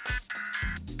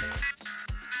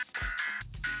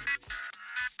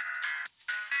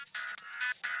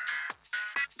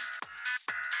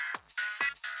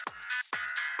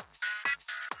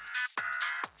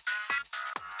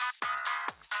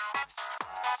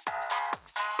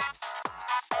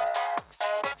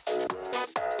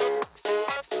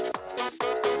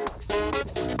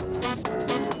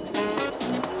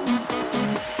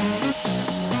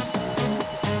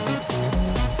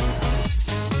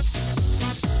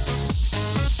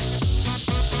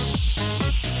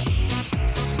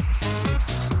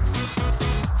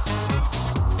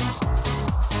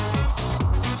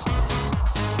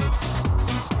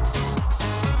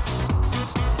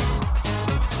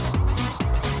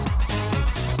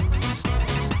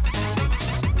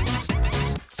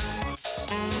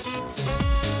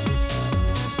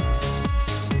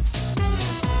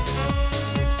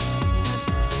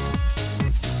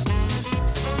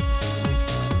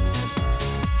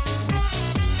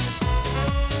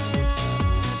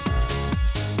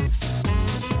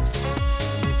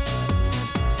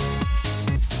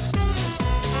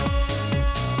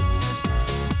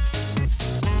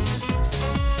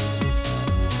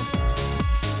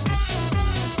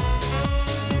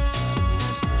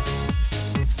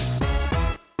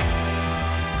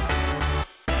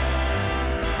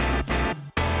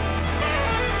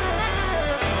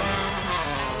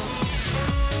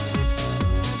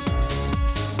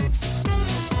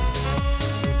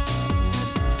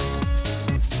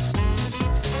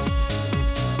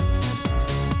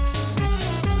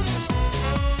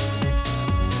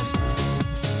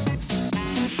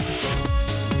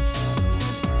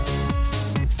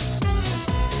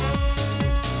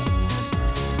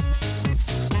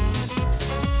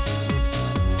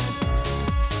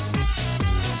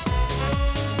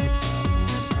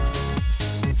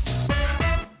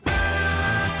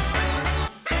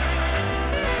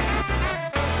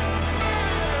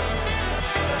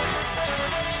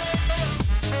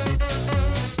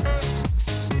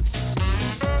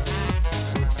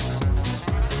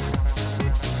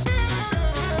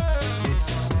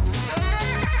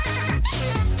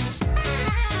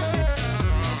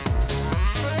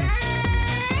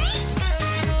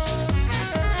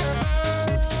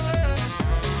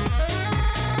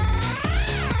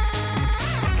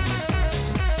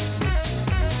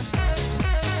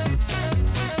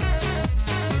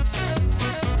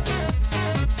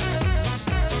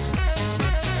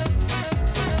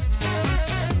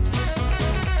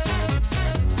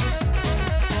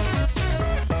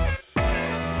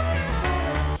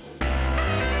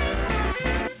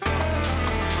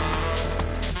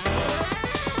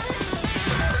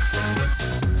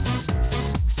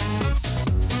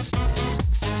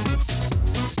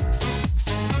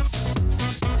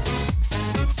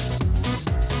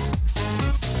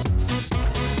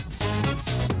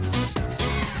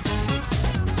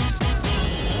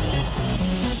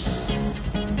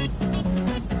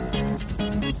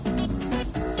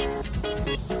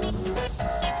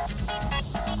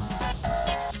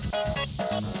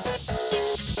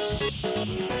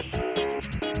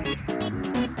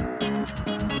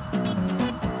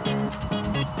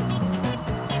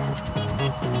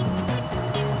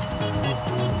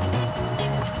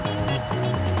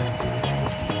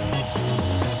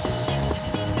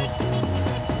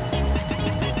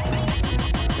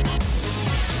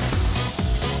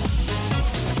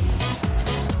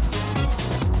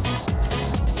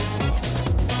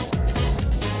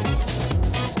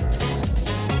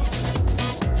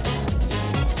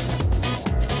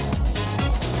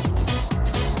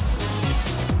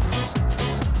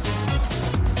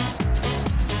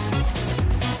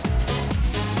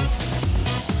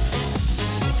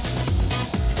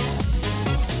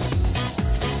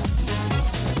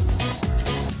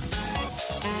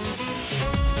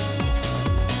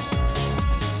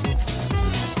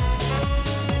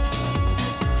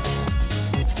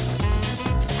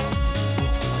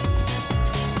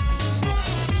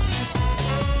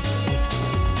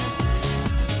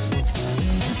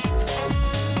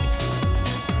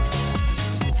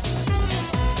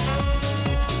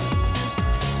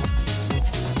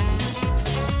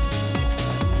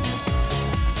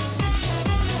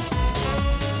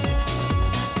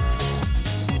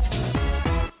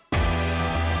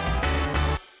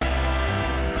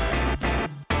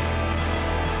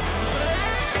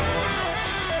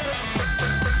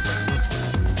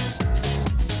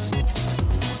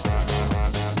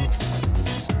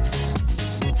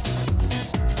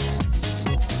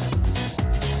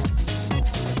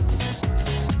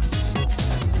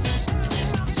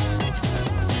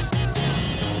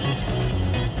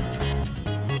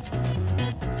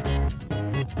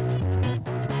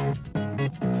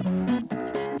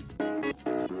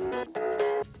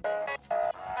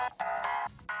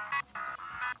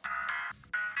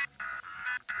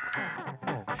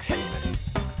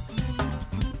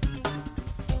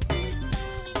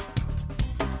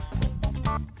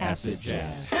 acid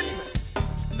jazz.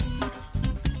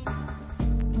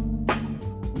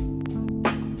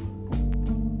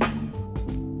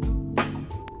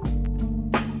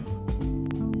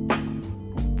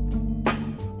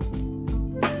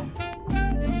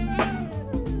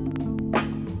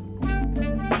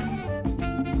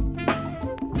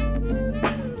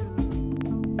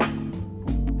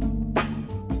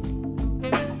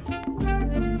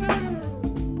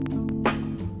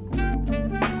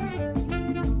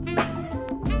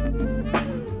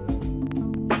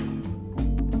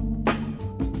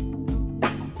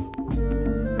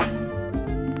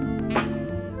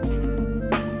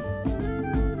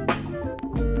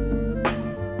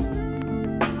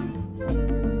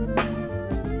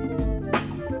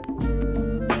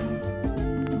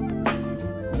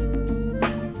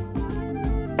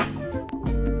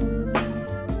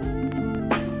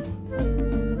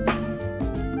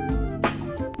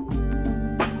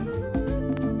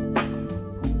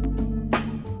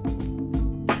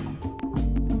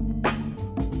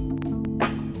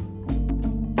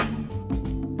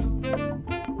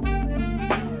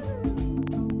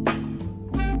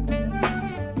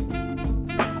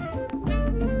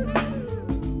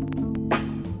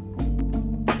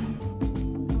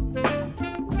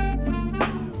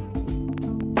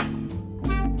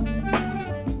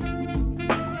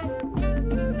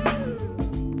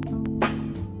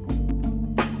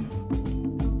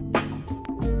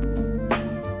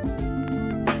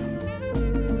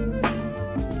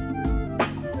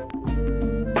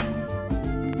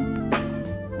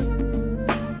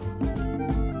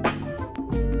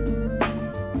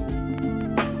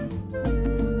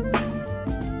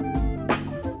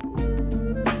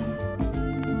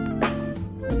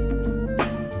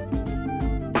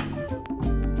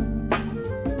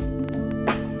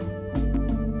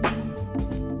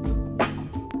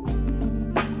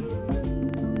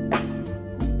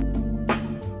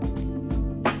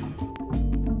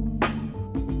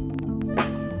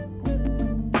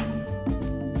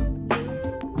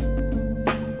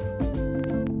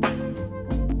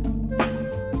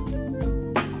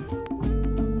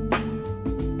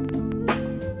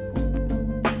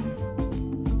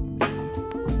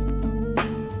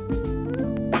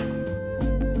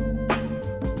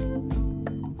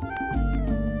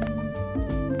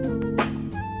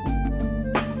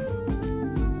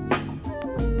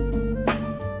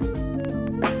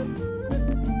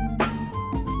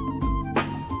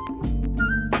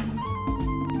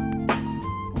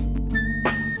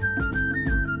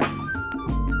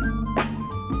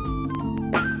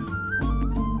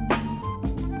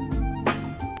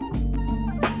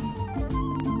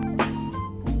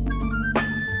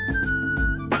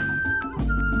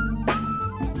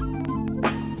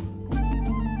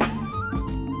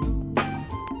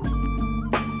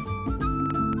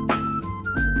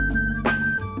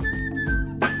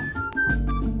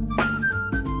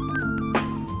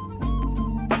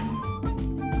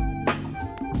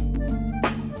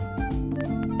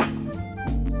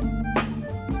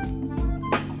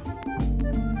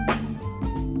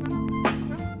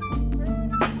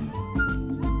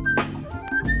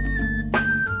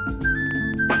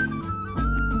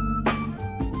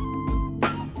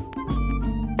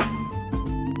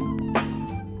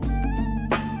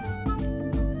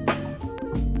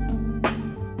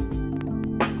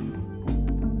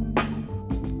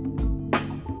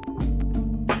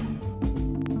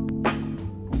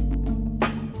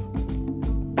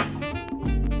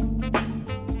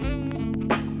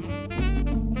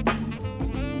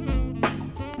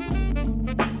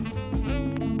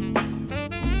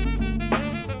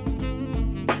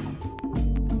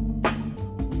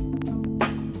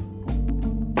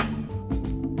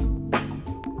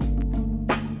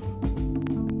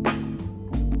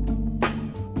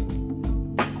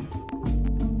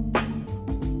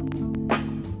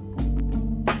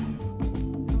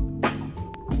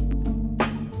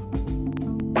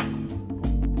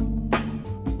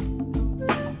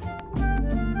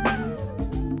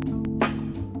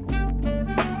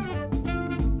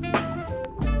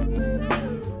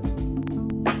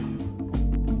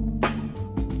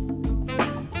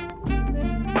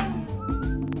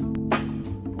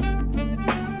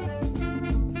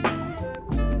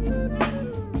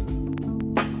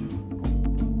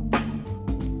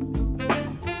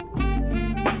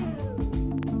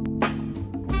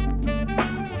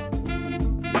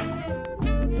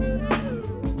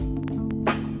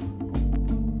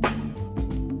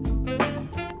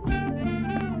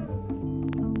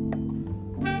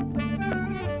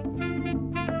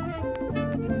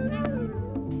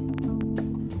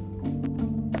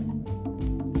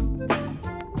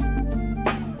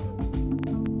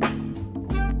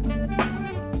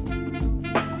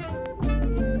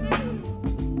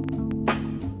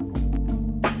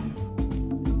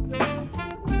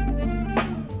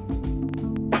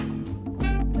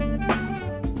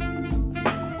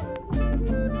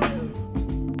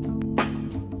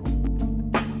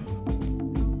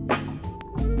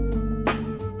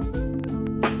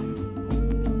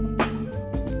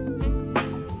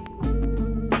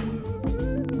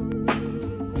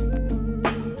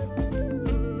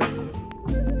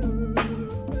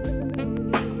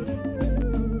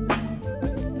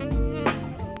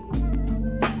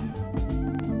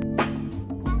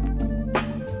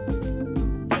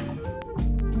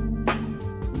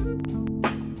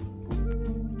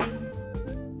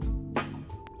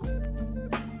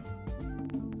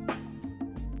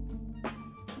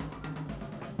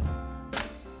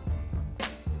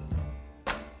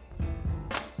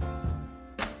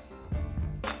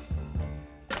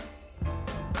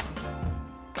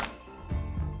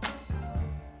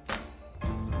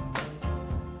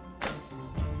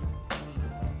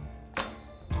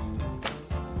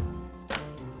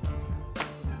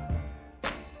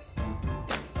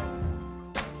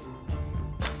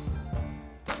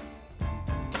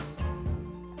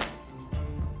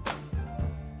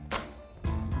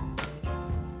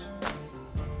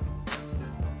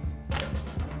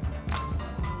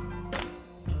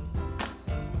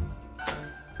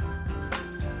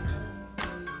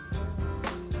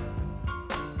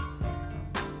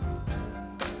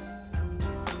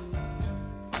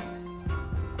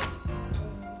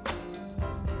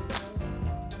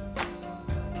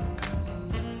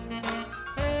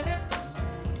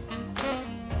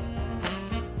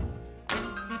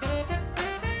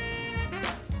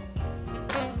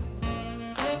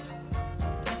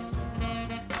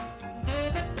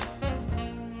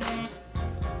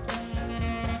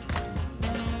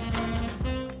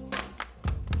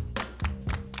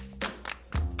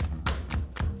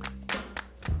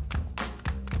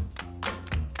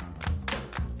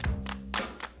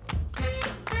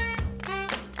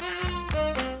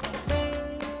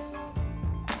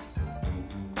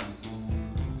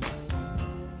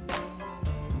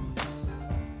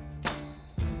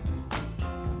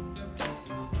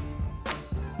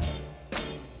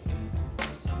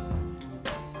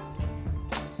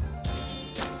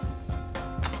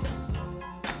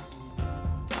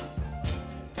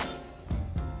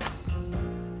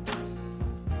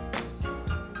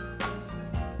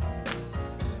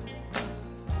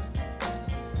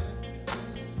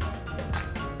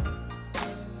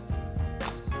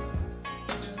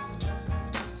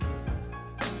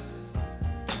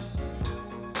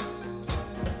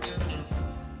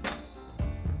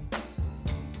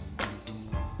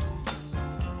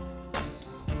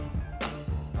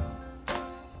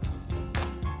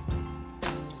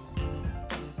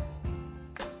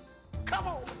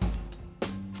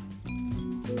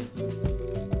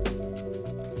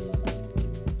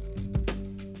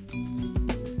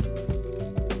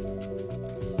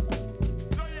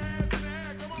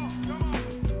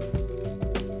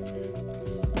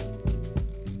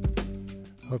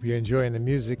 Hope you're enjoying the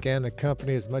music and the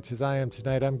company as much as I am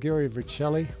tonight. I'm Gary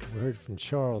Vercelli. We heard from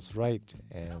Charles Wright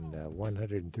and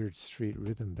 103rd Street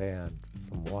Rhythm Band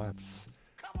from Watts,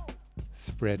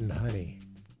 Spreadin' Honey.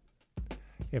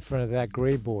 In front of that,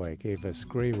 Gray Boy gave us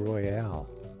Gray Royale.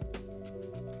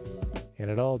 And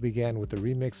it all began with the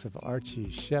remix of Archie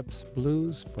Shepp's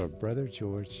Blues for Brother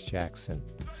George Jackson.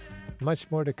 Much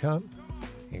more to come,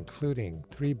 including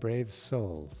Three Brave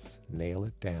Souls, Nail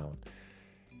It Down.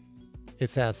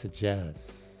 It's Acid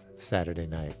Jazz, Saturday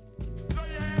night.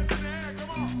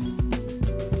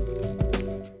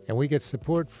 And we get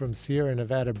support from Sierra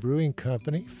Nevada Brewing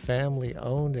Company, family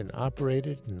owned and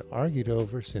operated and argued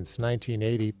over since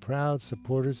 1980, proud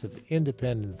supporters of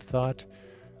independent thought,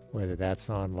 whether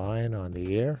that's online, on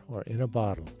the air, or in a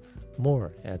bottle.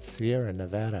 More at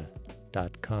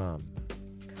sierranevada.com.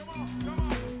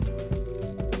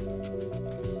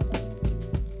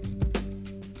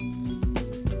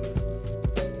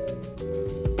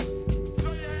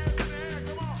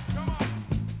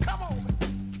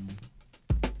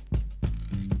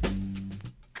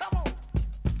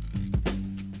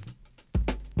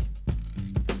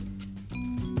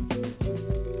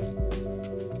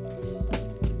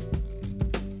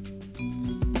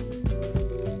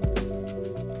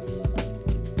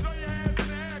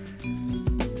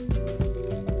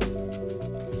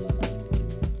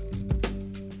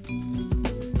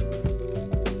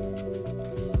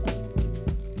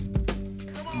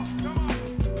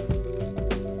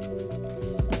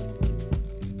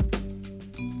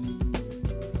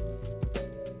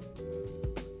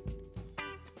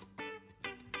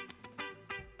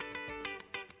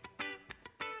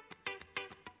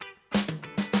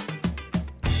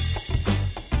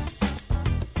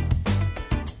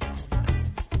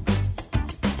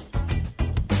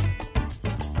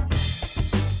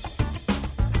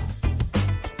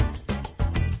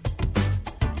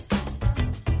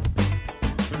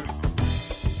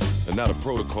 Now the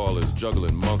protocol is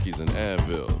juggling monkeys and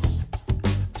anvils,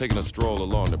 taking a stroll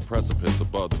along the precipice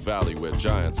above the valley where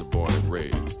giants are born and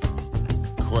raised.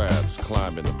 Crabs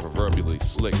climbing the proverbially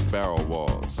slick barrel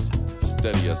walls,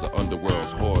 steady as the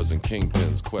underworld's whores and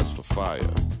kingpins quest for fire.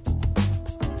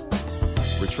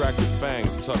 Retracted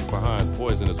fangs tucked behind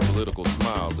poisonous political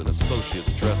smiles and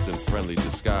associates dressed in friendly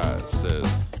disguise,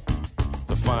 says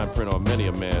the fine print on many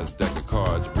a man's deck of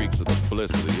cards reeks of the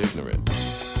bliss of the ignorant.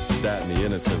 That and the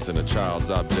innocence in a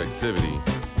child's objectivity.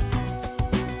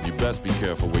 You best be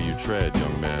careful where you tread,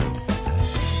 young man.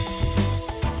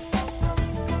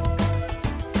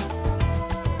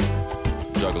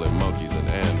 Juggling monkeys and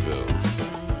anvils.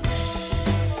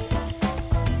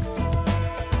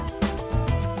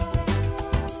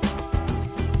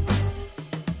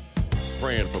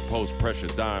 Praying for post-pressure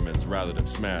diamonds rather than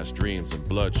smashed dreams and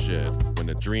bloodshed when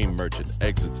the dream merchant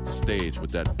exits the stage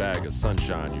with that bag of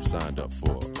sunshine you signed up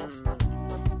for.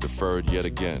 Deferred yet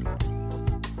again,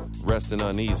 resting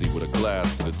uneasy with a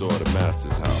glass to the door of the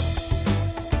master's house.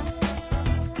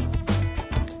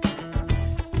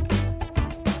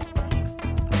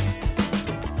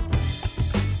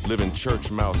 Living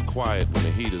church mouse quiet when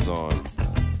the heat is on,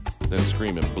 then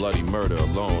screaming bloody murder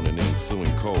alone in the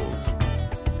ensuing cold.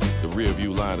 The rear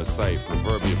view line of sight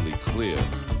proverbially clear,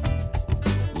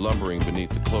 lumbering beneath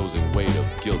the closing weight of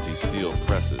guilty steel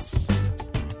presses.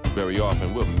 Very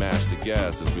often we'll mash the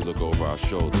gas as we look over our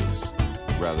shoulders,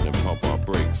 rather than pump our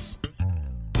brakes.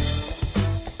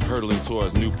 Hurtling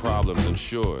towards new problems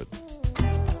ensured.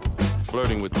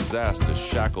 Flirting with disaster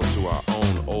shackled to our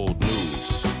own old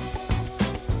news.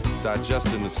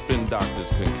 Digesting the spin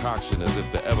doctor's concoction as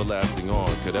if the everlasting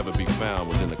on could ever be found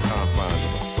within the confines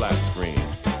of a flat screen.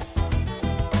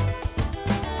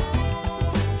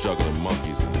 Juggling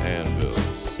monkeys and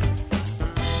anvils.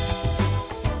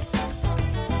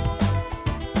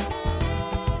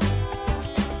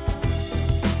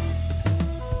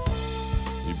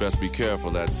 Best be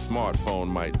careful, that smartphone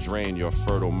might drain your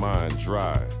fertile mind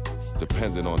dry,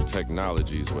 dependent on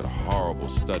technologies with horrible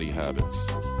study habits.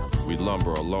 We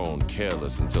lumber alone,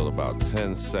 careless, until about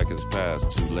 10 seconds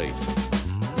past too late.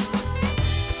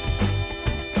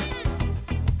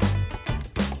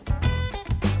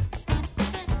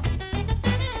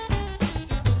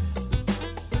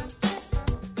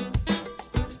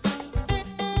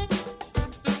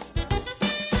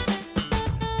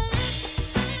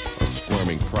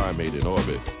 In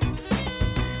orbit,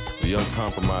 the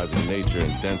uncompromising nature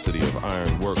and density of iron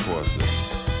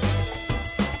workhorses,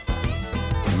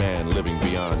 man living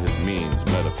beyond his means,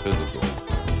 metaphysical.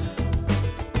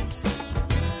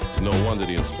 It's no wonder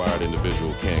the inspired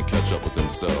individual can't catch up with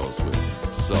themselves with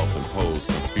self-imposed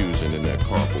confusion in their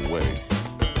carpal way.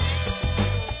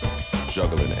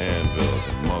 juggling anvils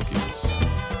and monkeys.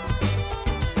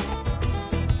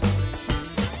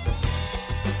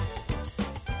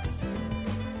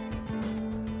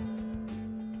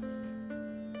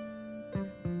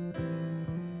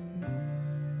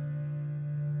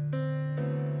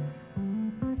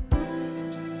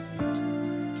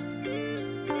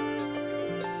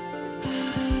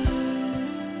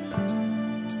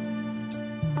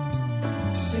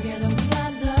 Together we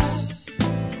got love,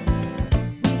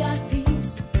 we got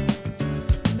peace,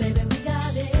 baby we got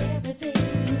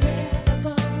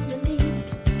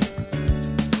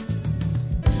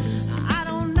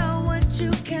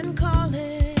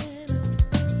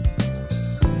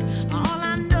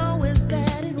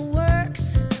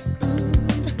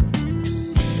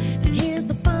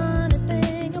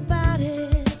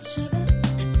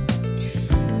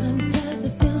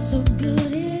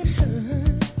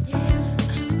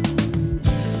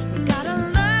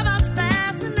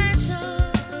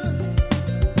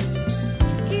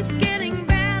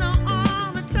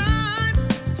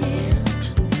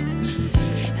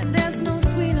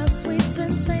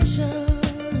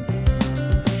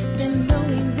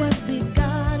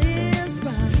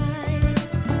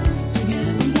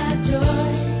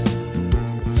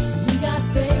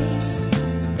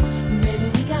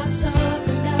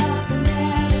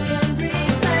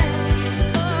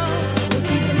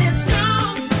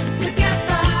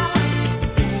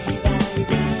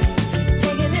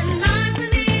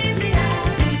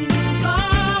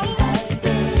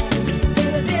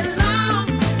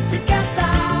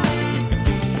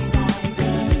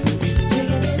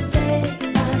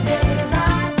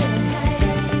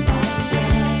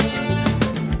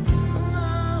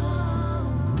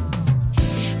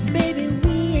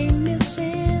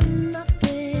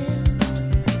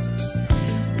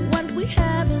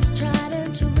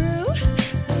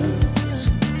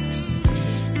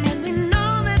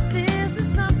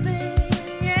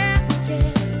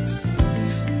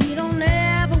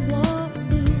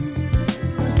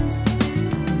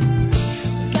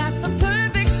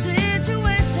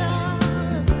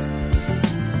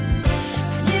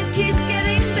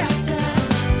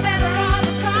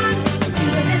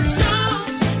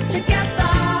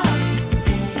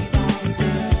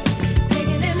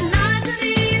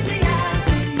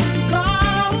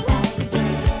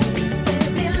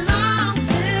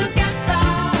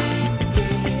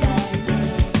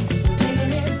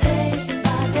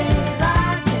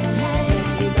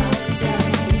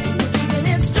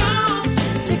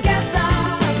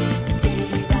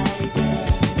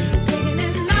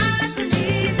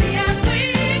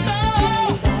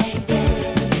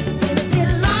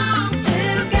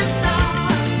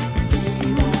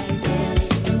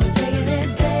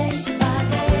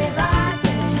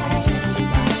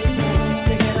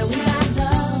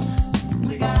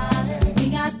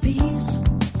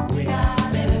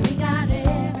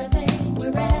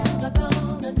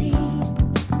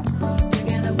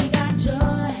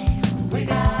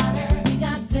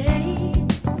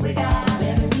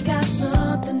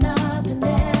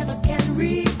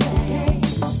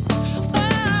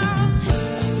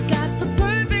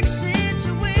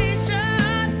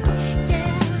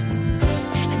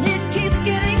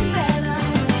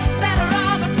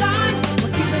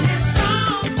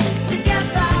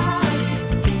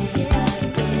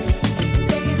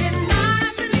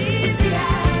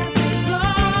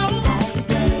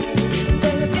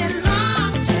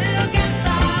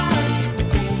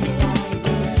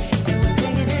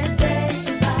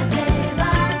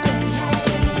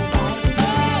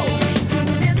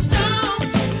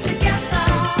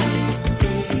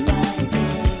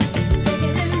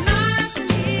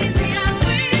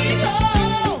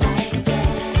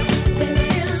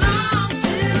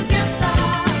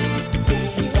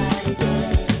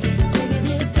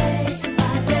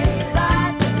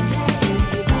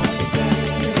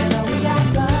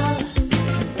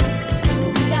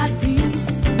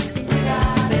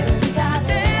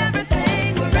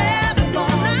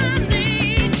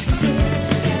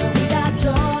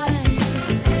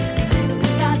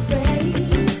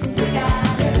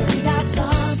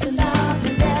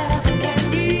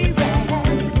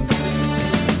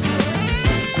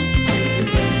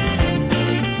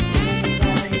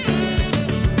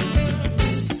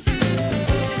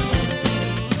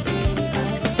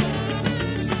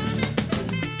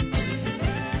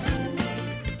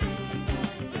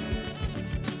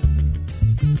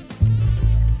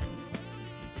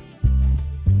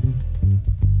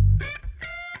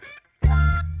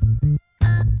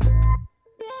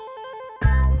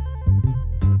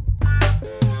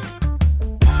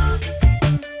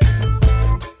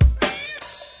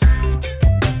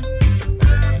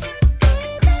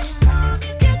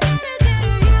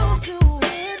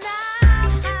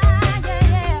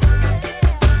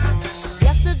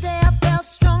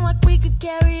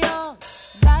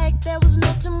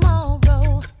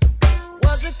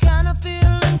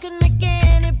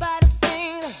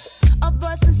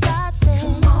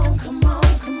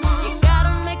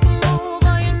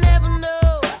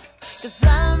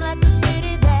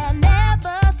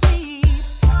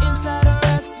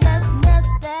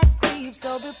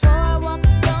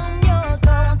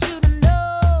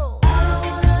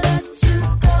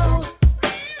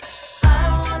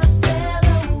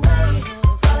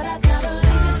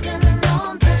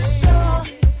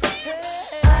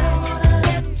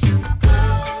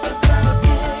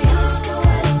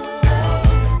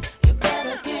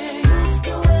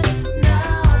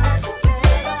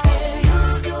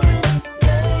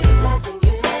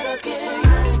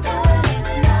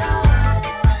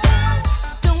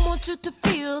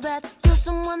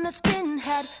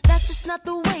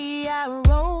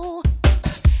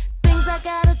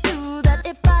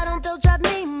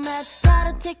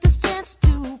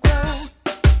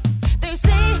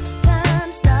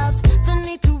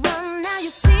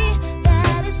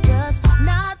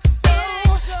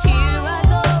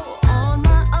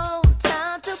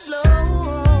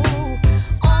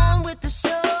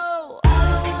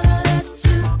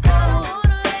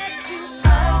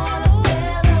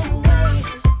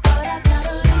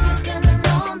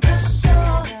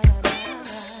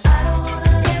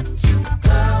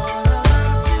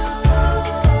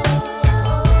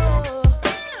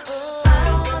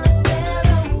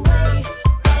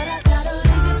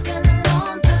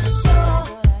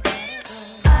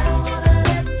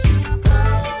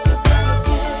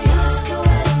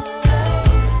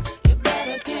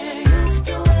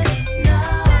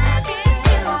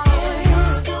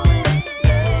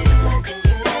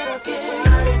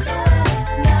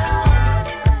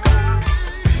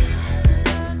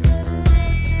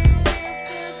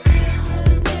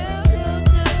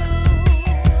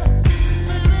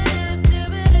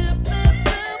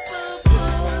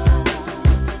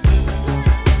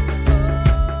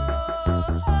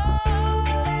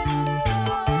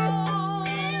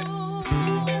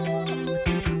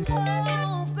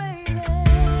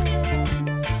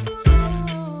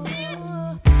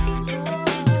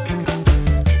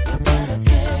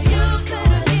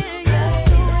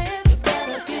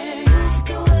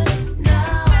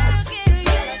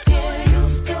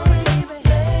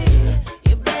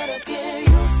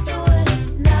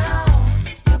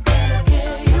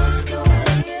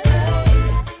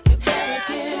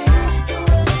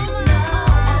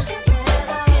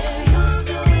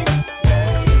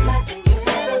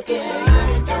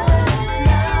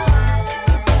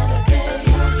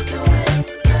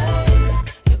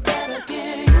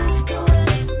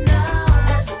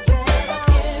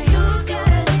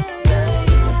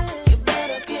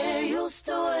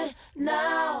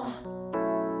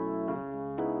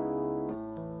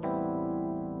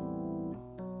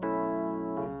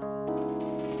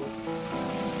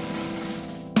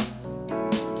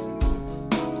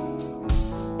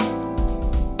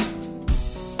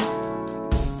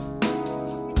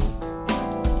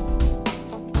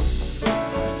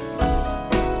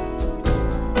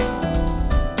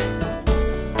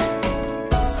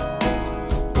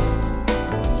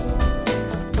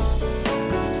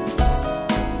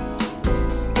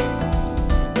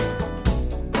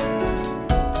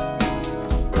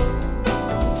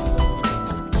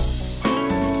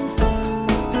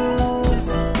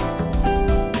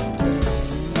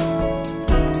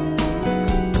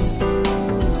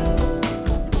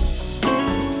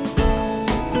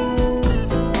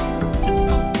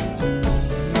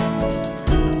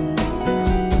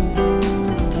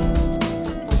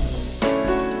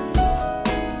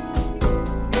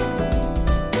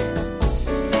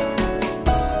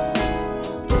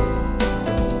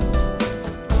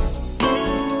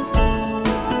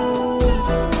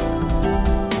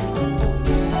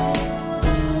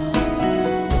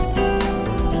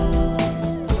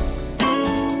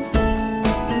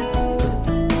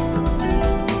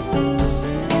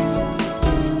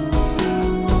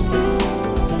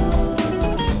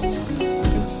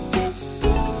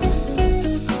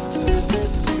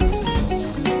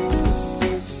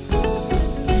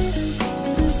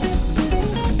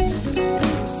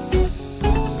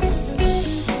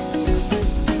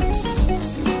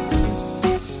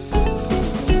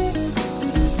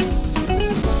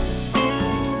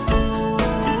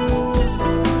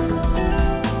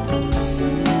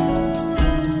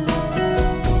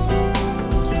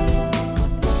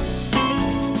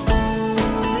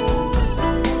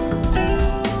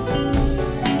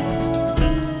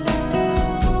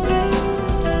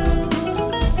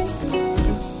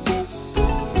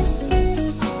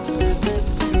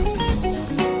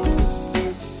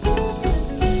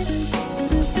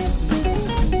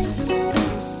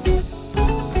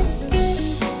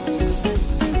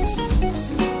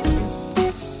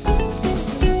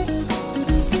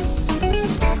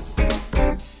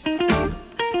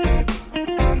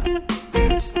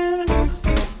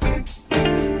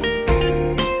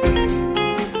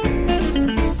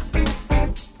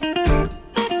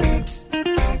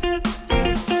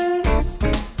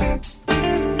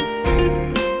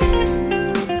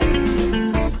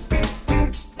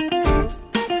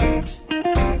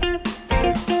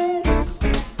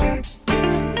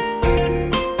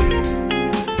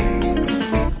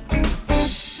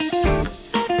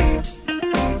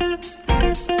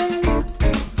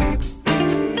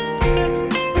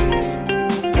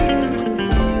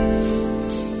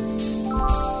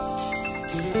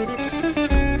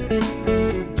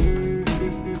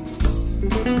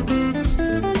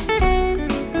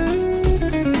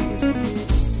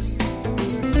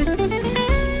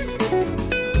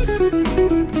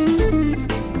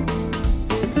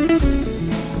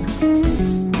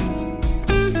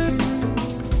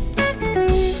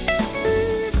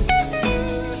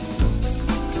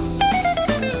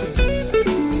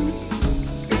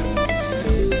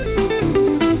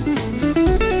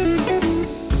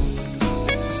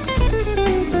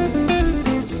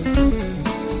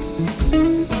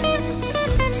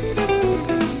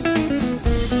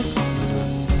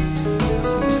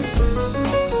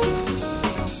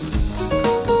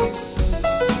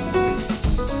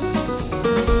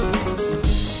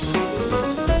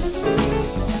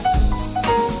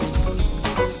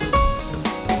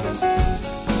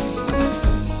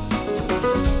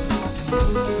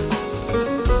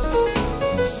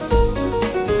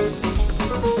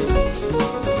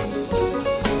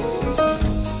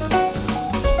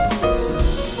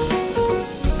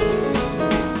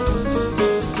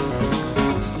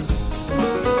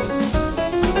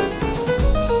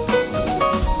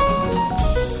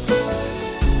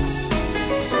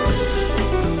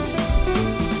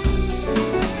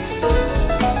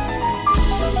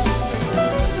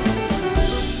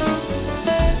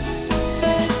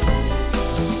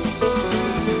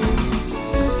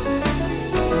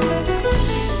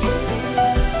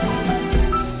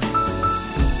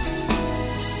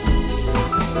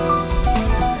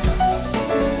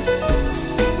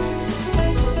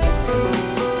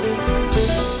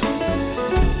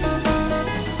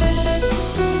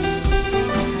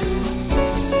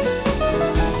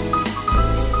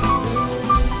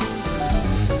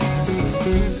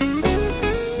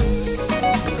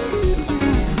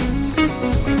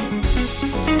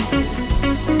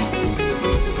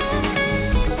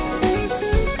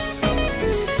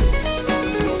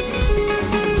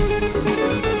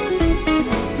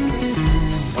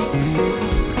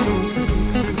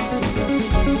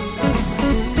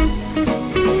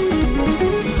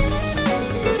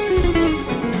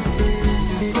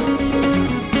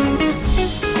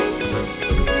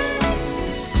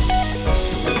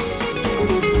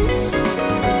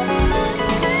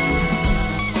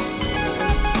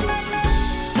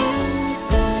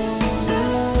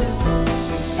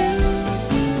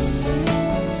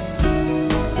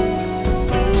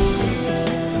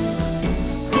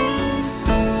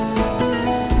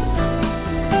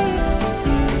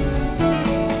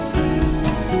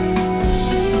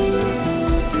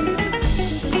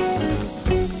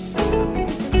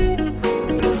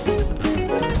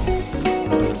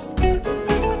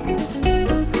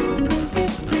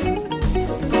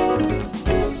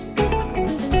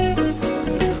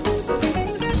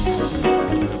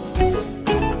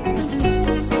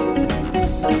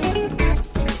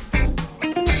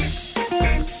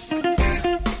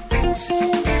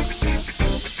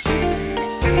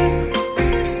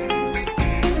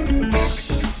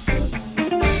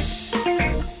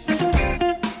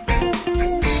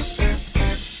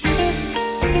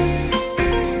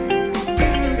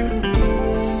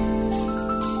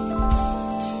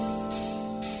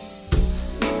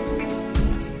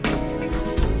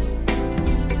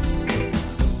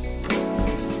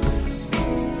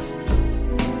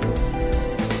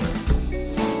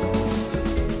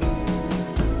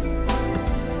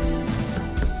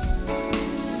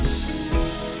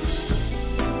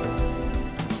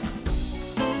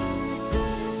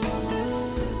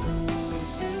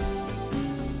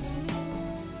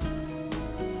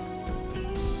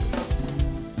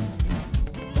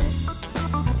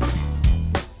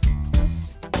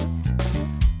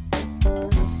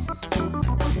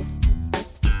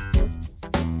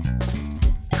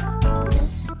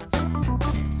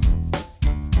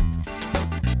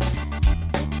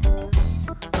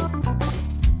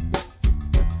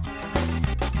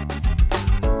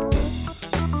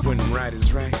right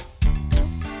is right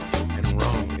and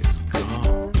wrong is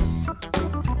gone.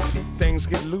 Things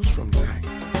get loose from tight.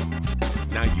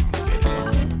 Now you can get it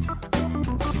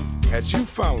on. As you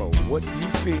follow what you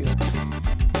feel,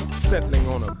 settling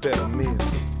on a better meal,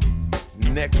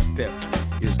 next step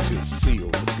is to seal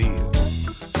the deal.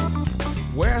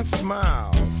 Wear a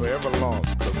smile, forever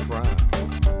lost the frown.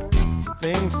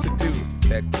 Things to do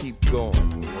that keep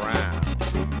going round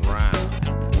and round.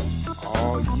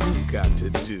 All you got to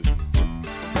do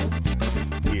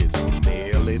is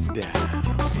nail it down.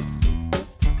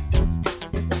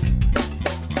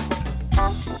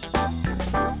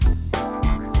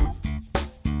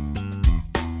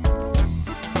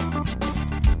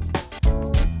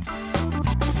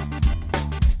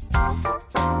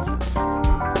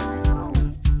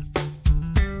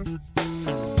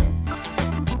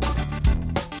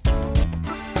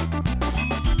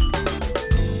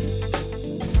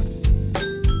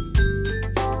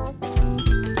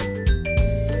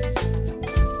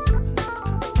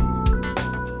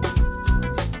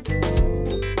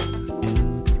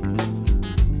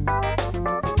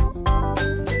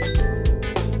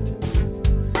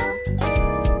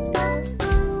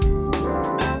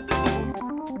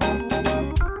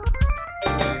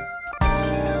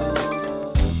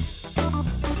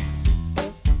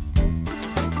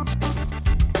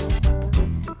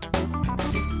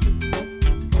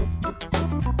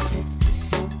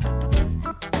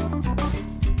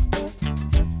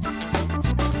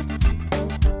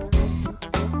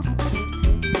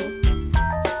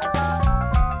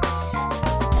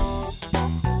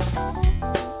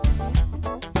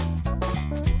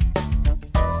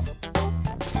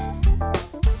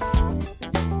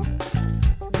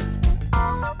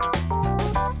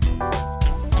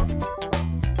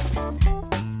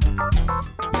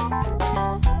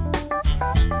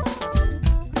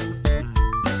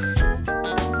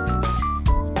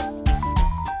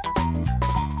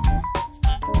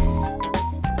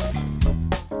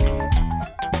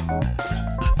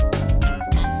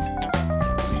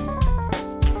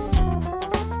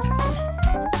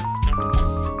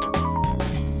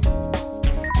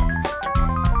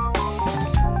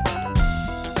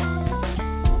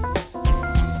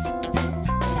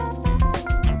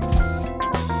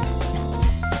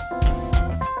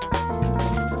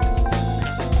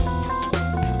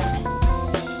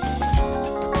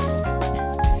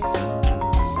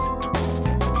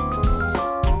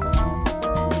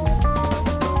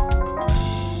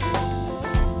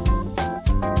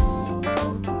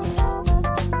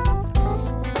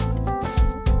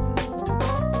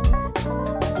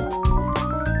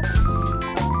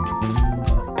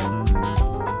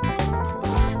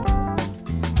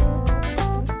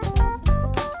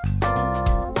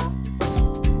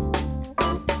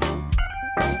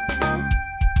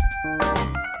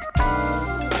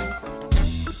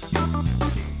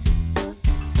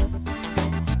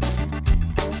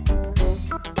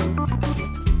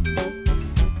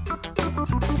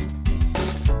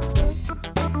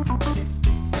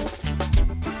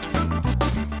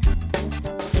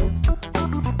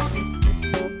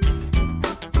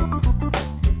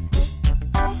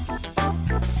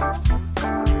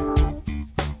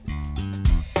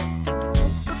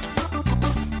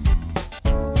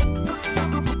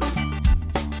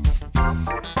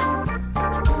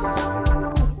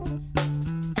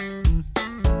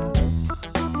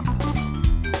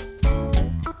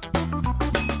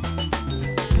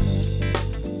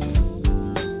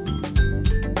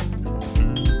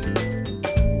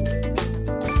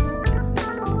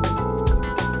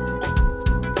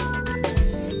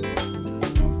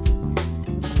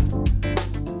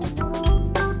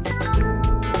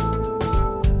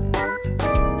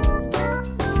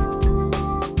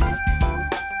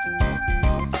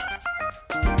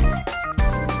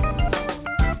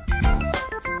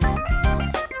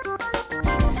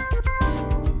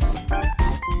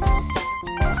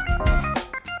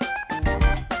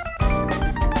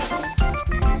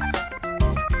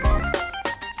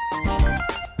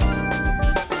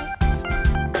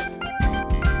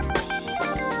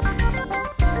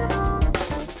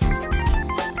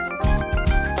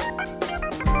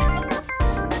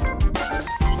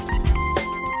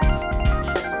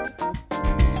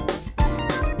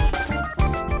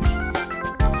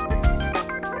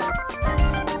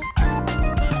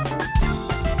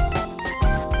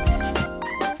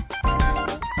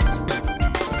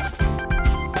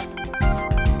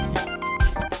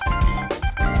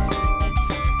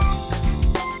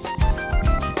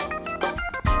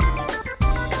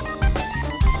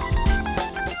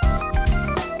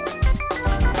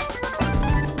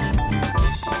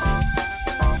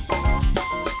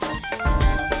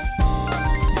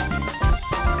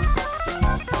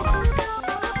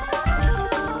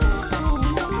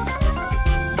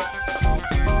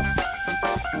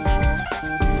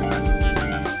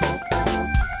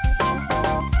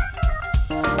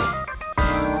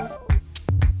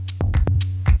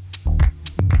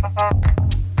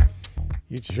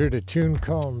 You heard a tune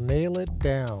called Nail It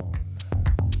Down.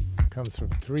 Comes from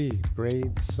Three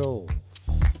Brave Souls.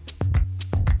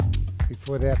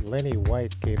 Before that, Lenny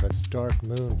White gave us Dark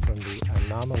Moon from the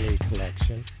Anomaly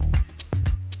collection.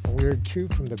 And we heard two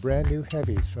from the brand new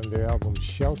heavies from their album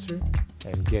Shelter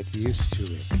and Get Used to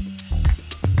It.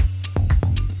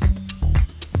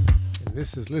 And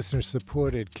this is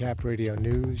listener-supported Cap Radio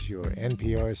News, your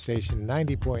NPR station,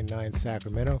 90.9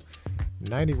 Sacramento,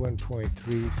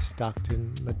 91.3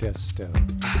 Stockton, Modesto.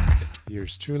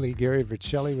 Yours truly, Gary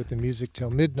Vercelli, with the music till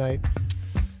midnight.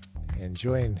 And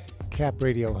join Cap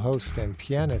Radio host and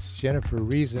pianist Jennifer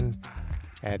Reason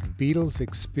at Beatles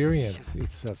Experience.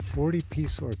 It's a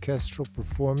 40-piece orchestral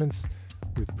performance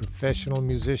with professional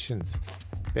musicians,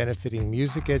 benefiting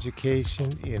music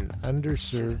education in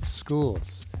underserved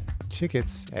schools.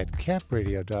 Tickets at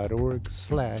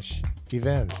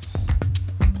capradio.org/events.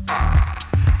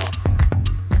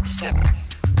 7.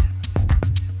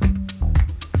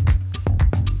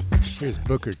 Here's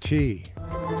Booker T.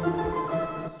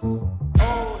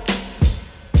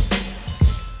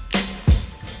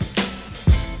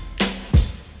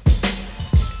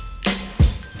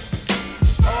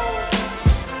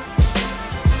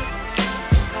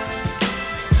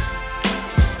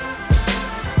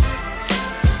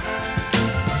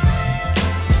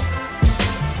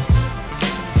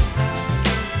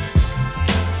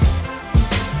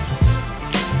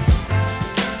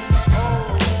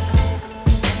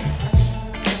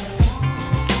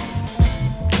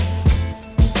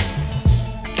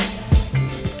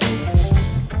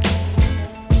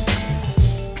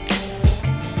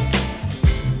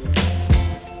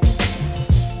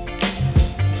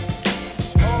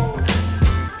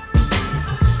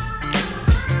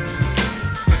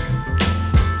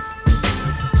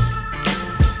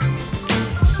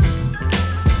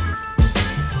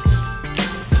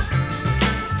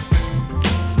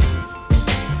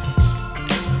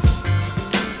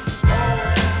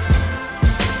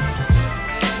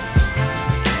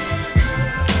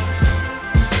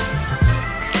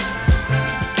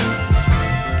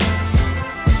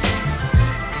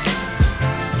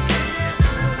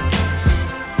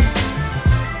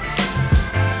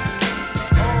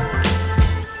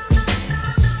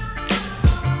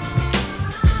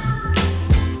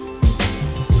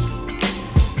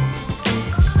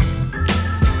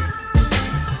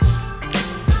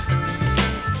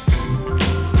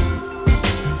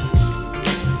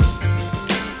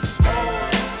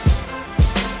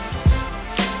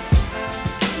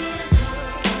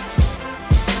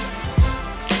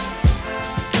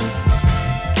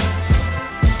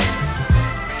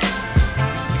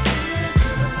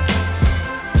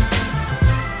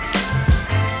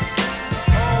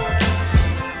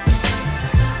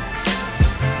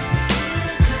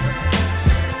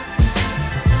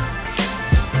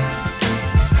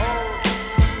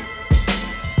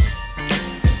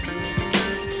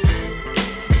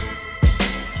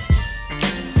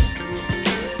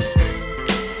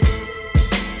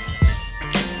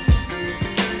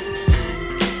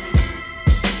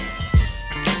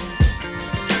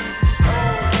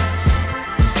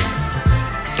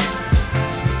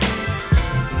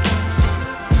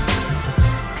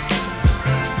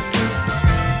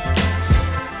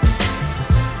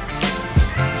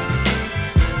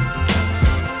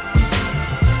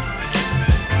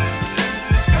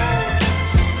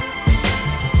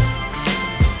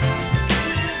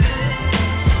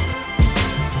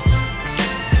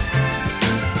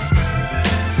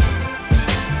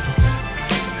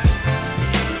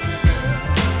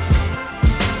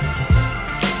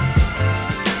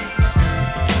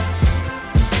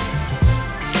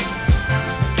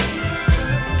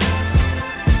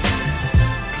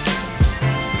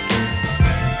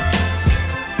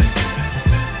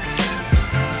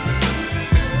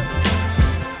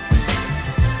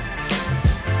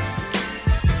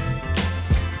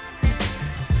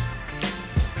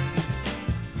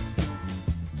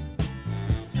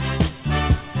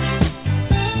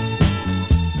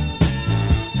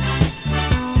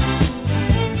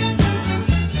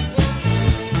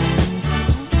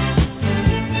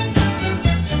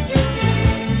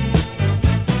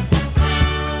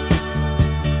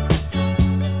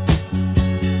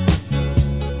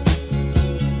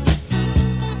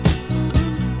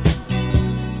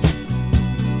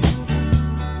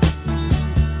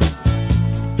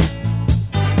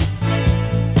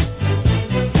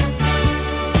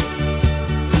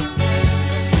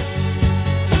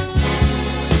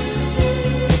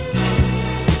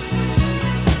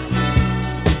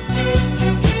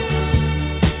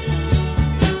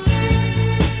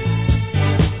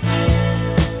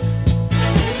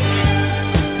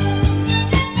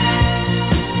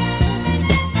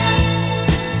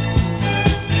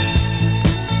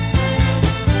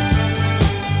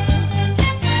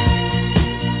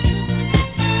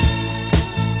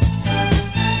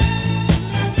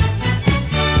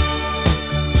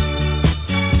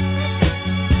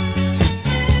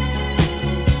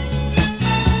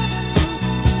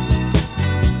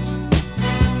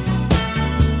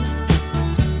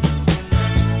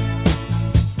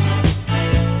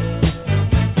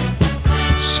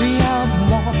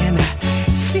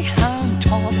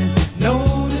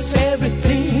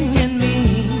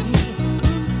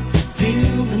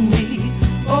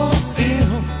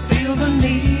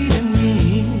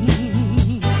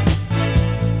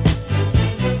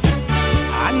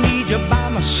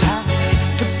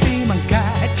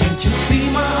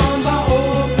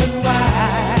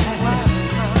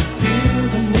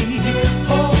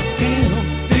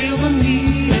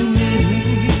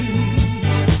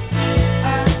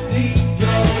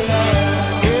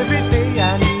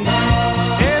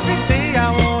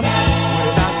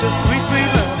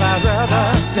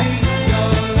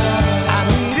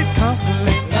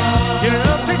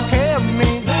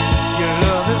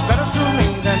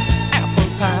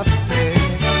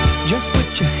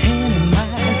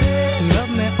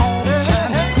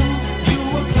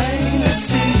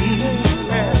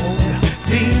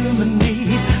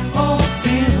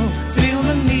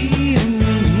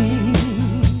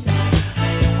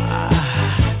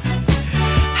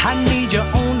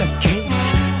 on the case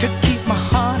to keep my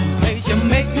heart in place. You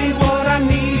make me what I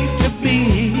need to be.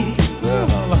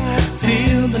 Well,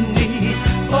 feel the need,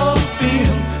 oh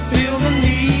feel the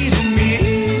need in me.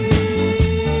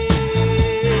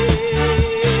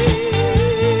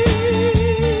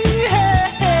 Hey,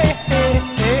 hey, hey,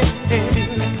 hey, hey.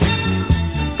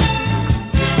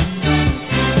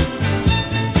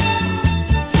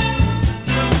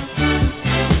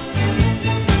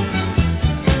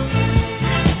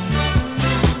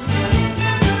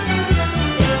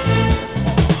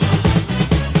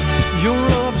 Your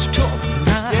love is tough and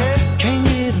I can't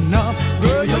get enough.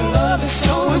 Girl, your love is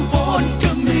so important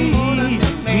to me.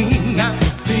 I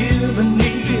feel the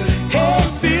need, hey,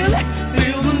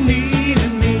 feel the need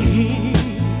in me.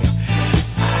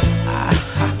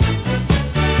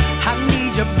 I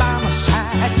need you by my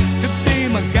side to be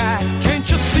my guide. Can't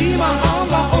you see my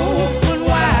arms are open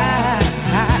wide?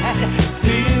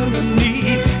 Feel the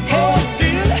need, hey,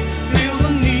 feel the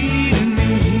need in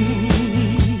me.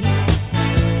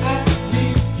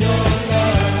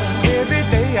 Every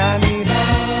day I need it.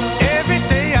 Every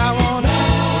day I want it.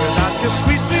 Without your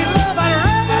sweet, sweet love, I'd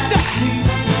rather die.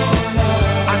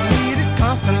 I need it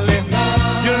constantly.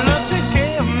 Your love takes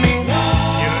care of me.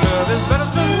 Your love is better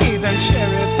to me than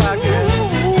cherry pie.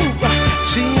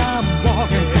 See, I'm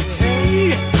walking.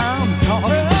 See, I'm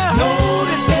talking.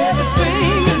 Notice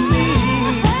everything in me.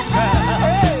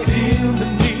 Feel the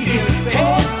need.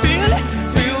 Hey,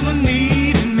 feel the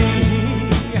need in me.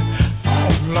 Oh,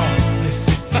 Lord,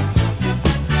 listen.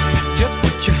 Just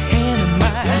put your hand in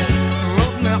mine.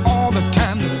 Love me all the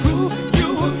time to prove you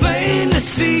were plain to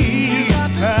see.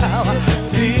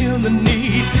 Feel the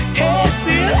need. Hey,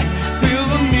 feel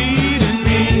the need in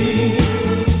me.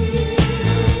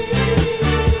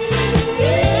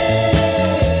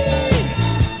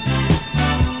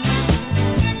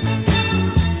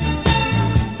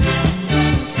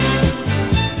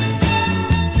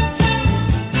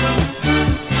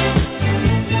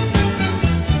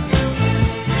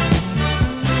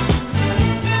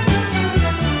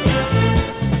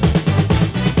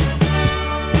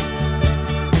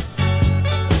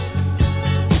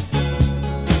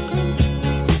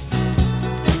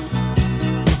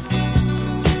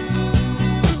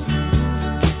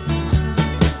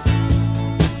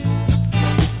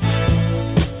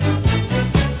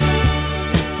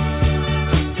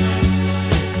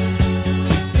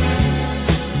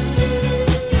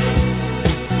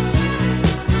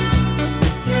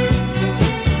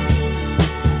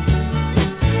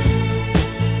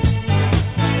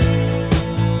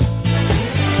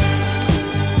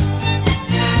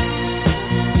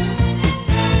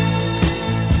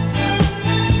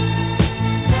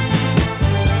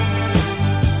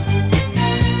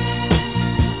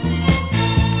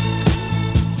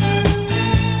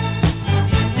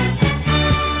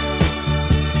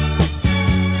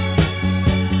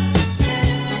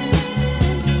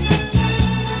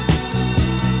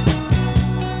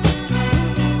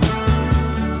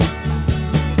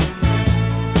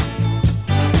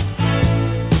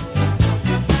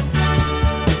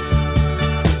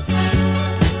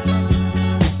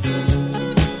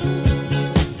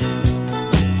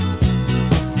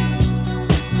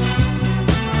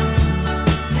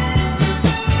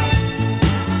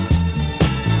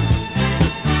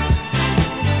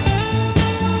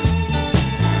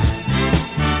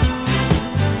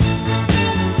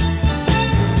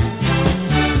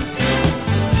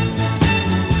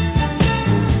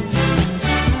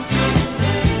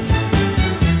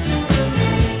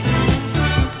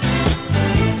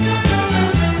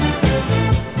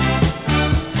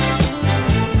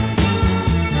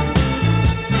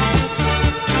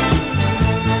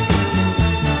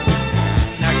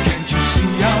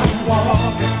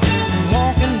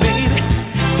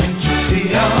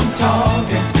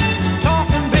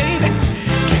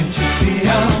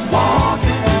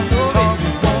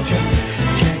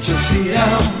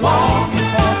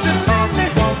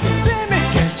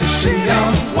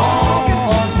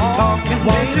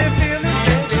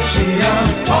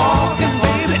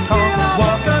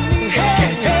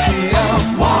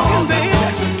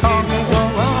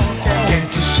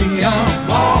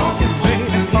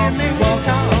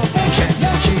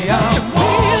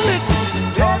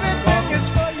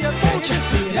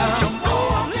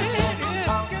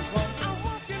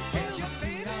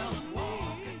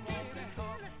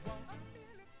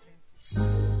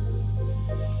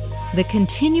 The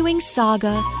continuing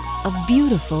saga of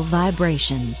beautiful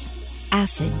vibrations.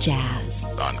 Acid Jazz.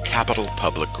 On Capital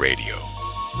Public Radio.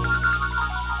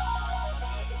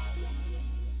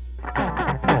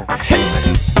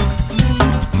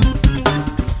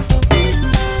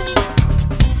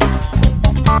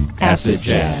 Acid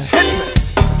Jazz.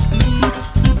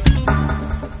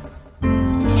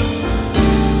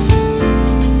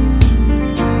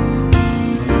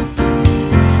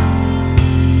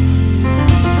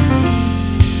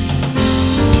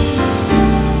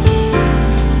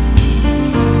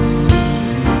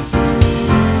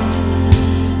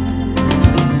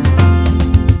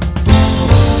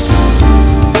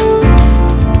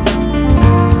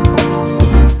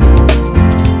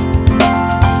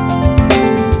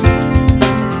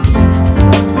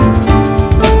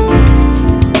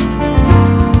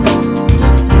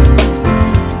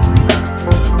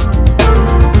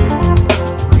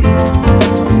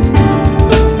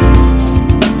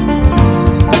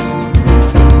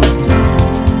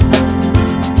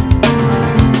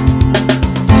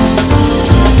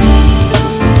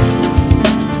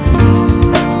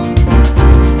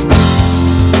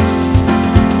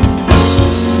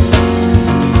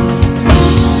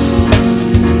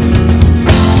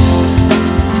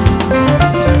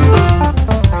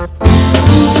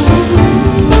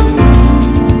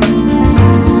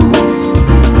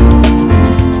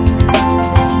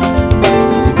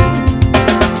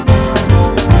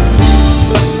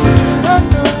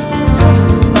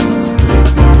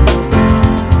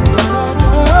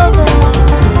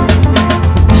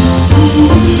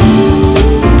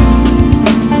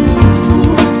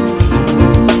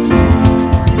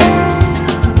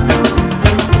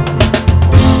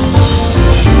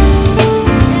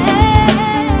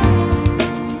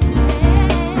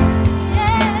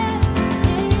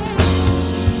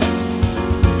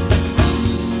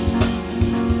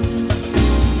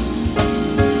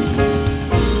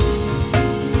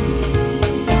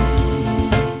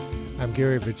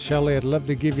 Shelley, I'd love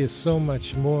to give you so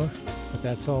much more, but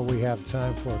that's all we have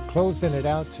time for. Closing it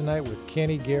out tonight with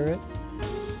Kenny Garrett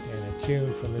and a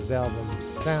tune from his album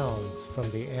Sounds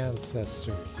from the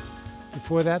Ancestors.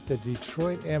 Before that, the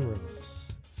Detroit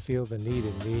Emeralds, Feel the Need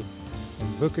in Me,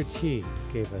 and Booker T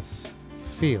gave us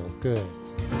Feel Good.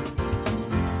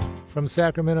 From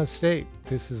Sacramento State,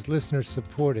 this is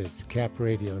listener-supported Cap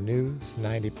Radio News,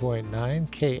 90.9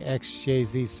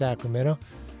 KXJZ Sacramento,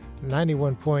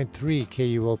 91.3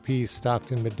 KUOP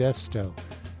Stockton Modesto,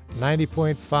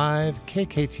 90.5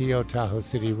 KKTO Tahoe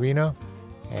City Reno,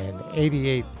 and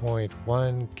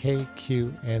 88.1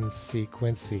 KQNC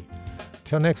Quincy.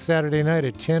 Till next Saturday night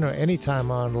at 10 or anytime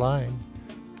online,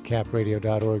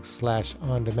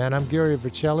 capradio.org/on-demand. I'm Gary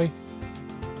Vercelli.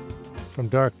 From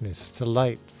darkness to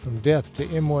light, from death to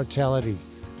immortality,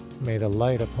 may the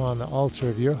light upon the altar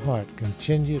of your heart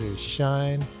continue to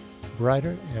shine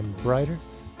brighter and brighter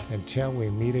until we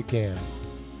meet again.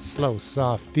 Slow,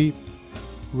 soft, deep,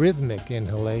 rhythmic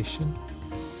inhalation.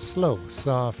 Slow,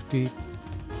 soft, deep,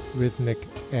 rhythmic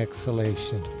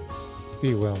exhalation.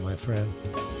 Be well, my friend.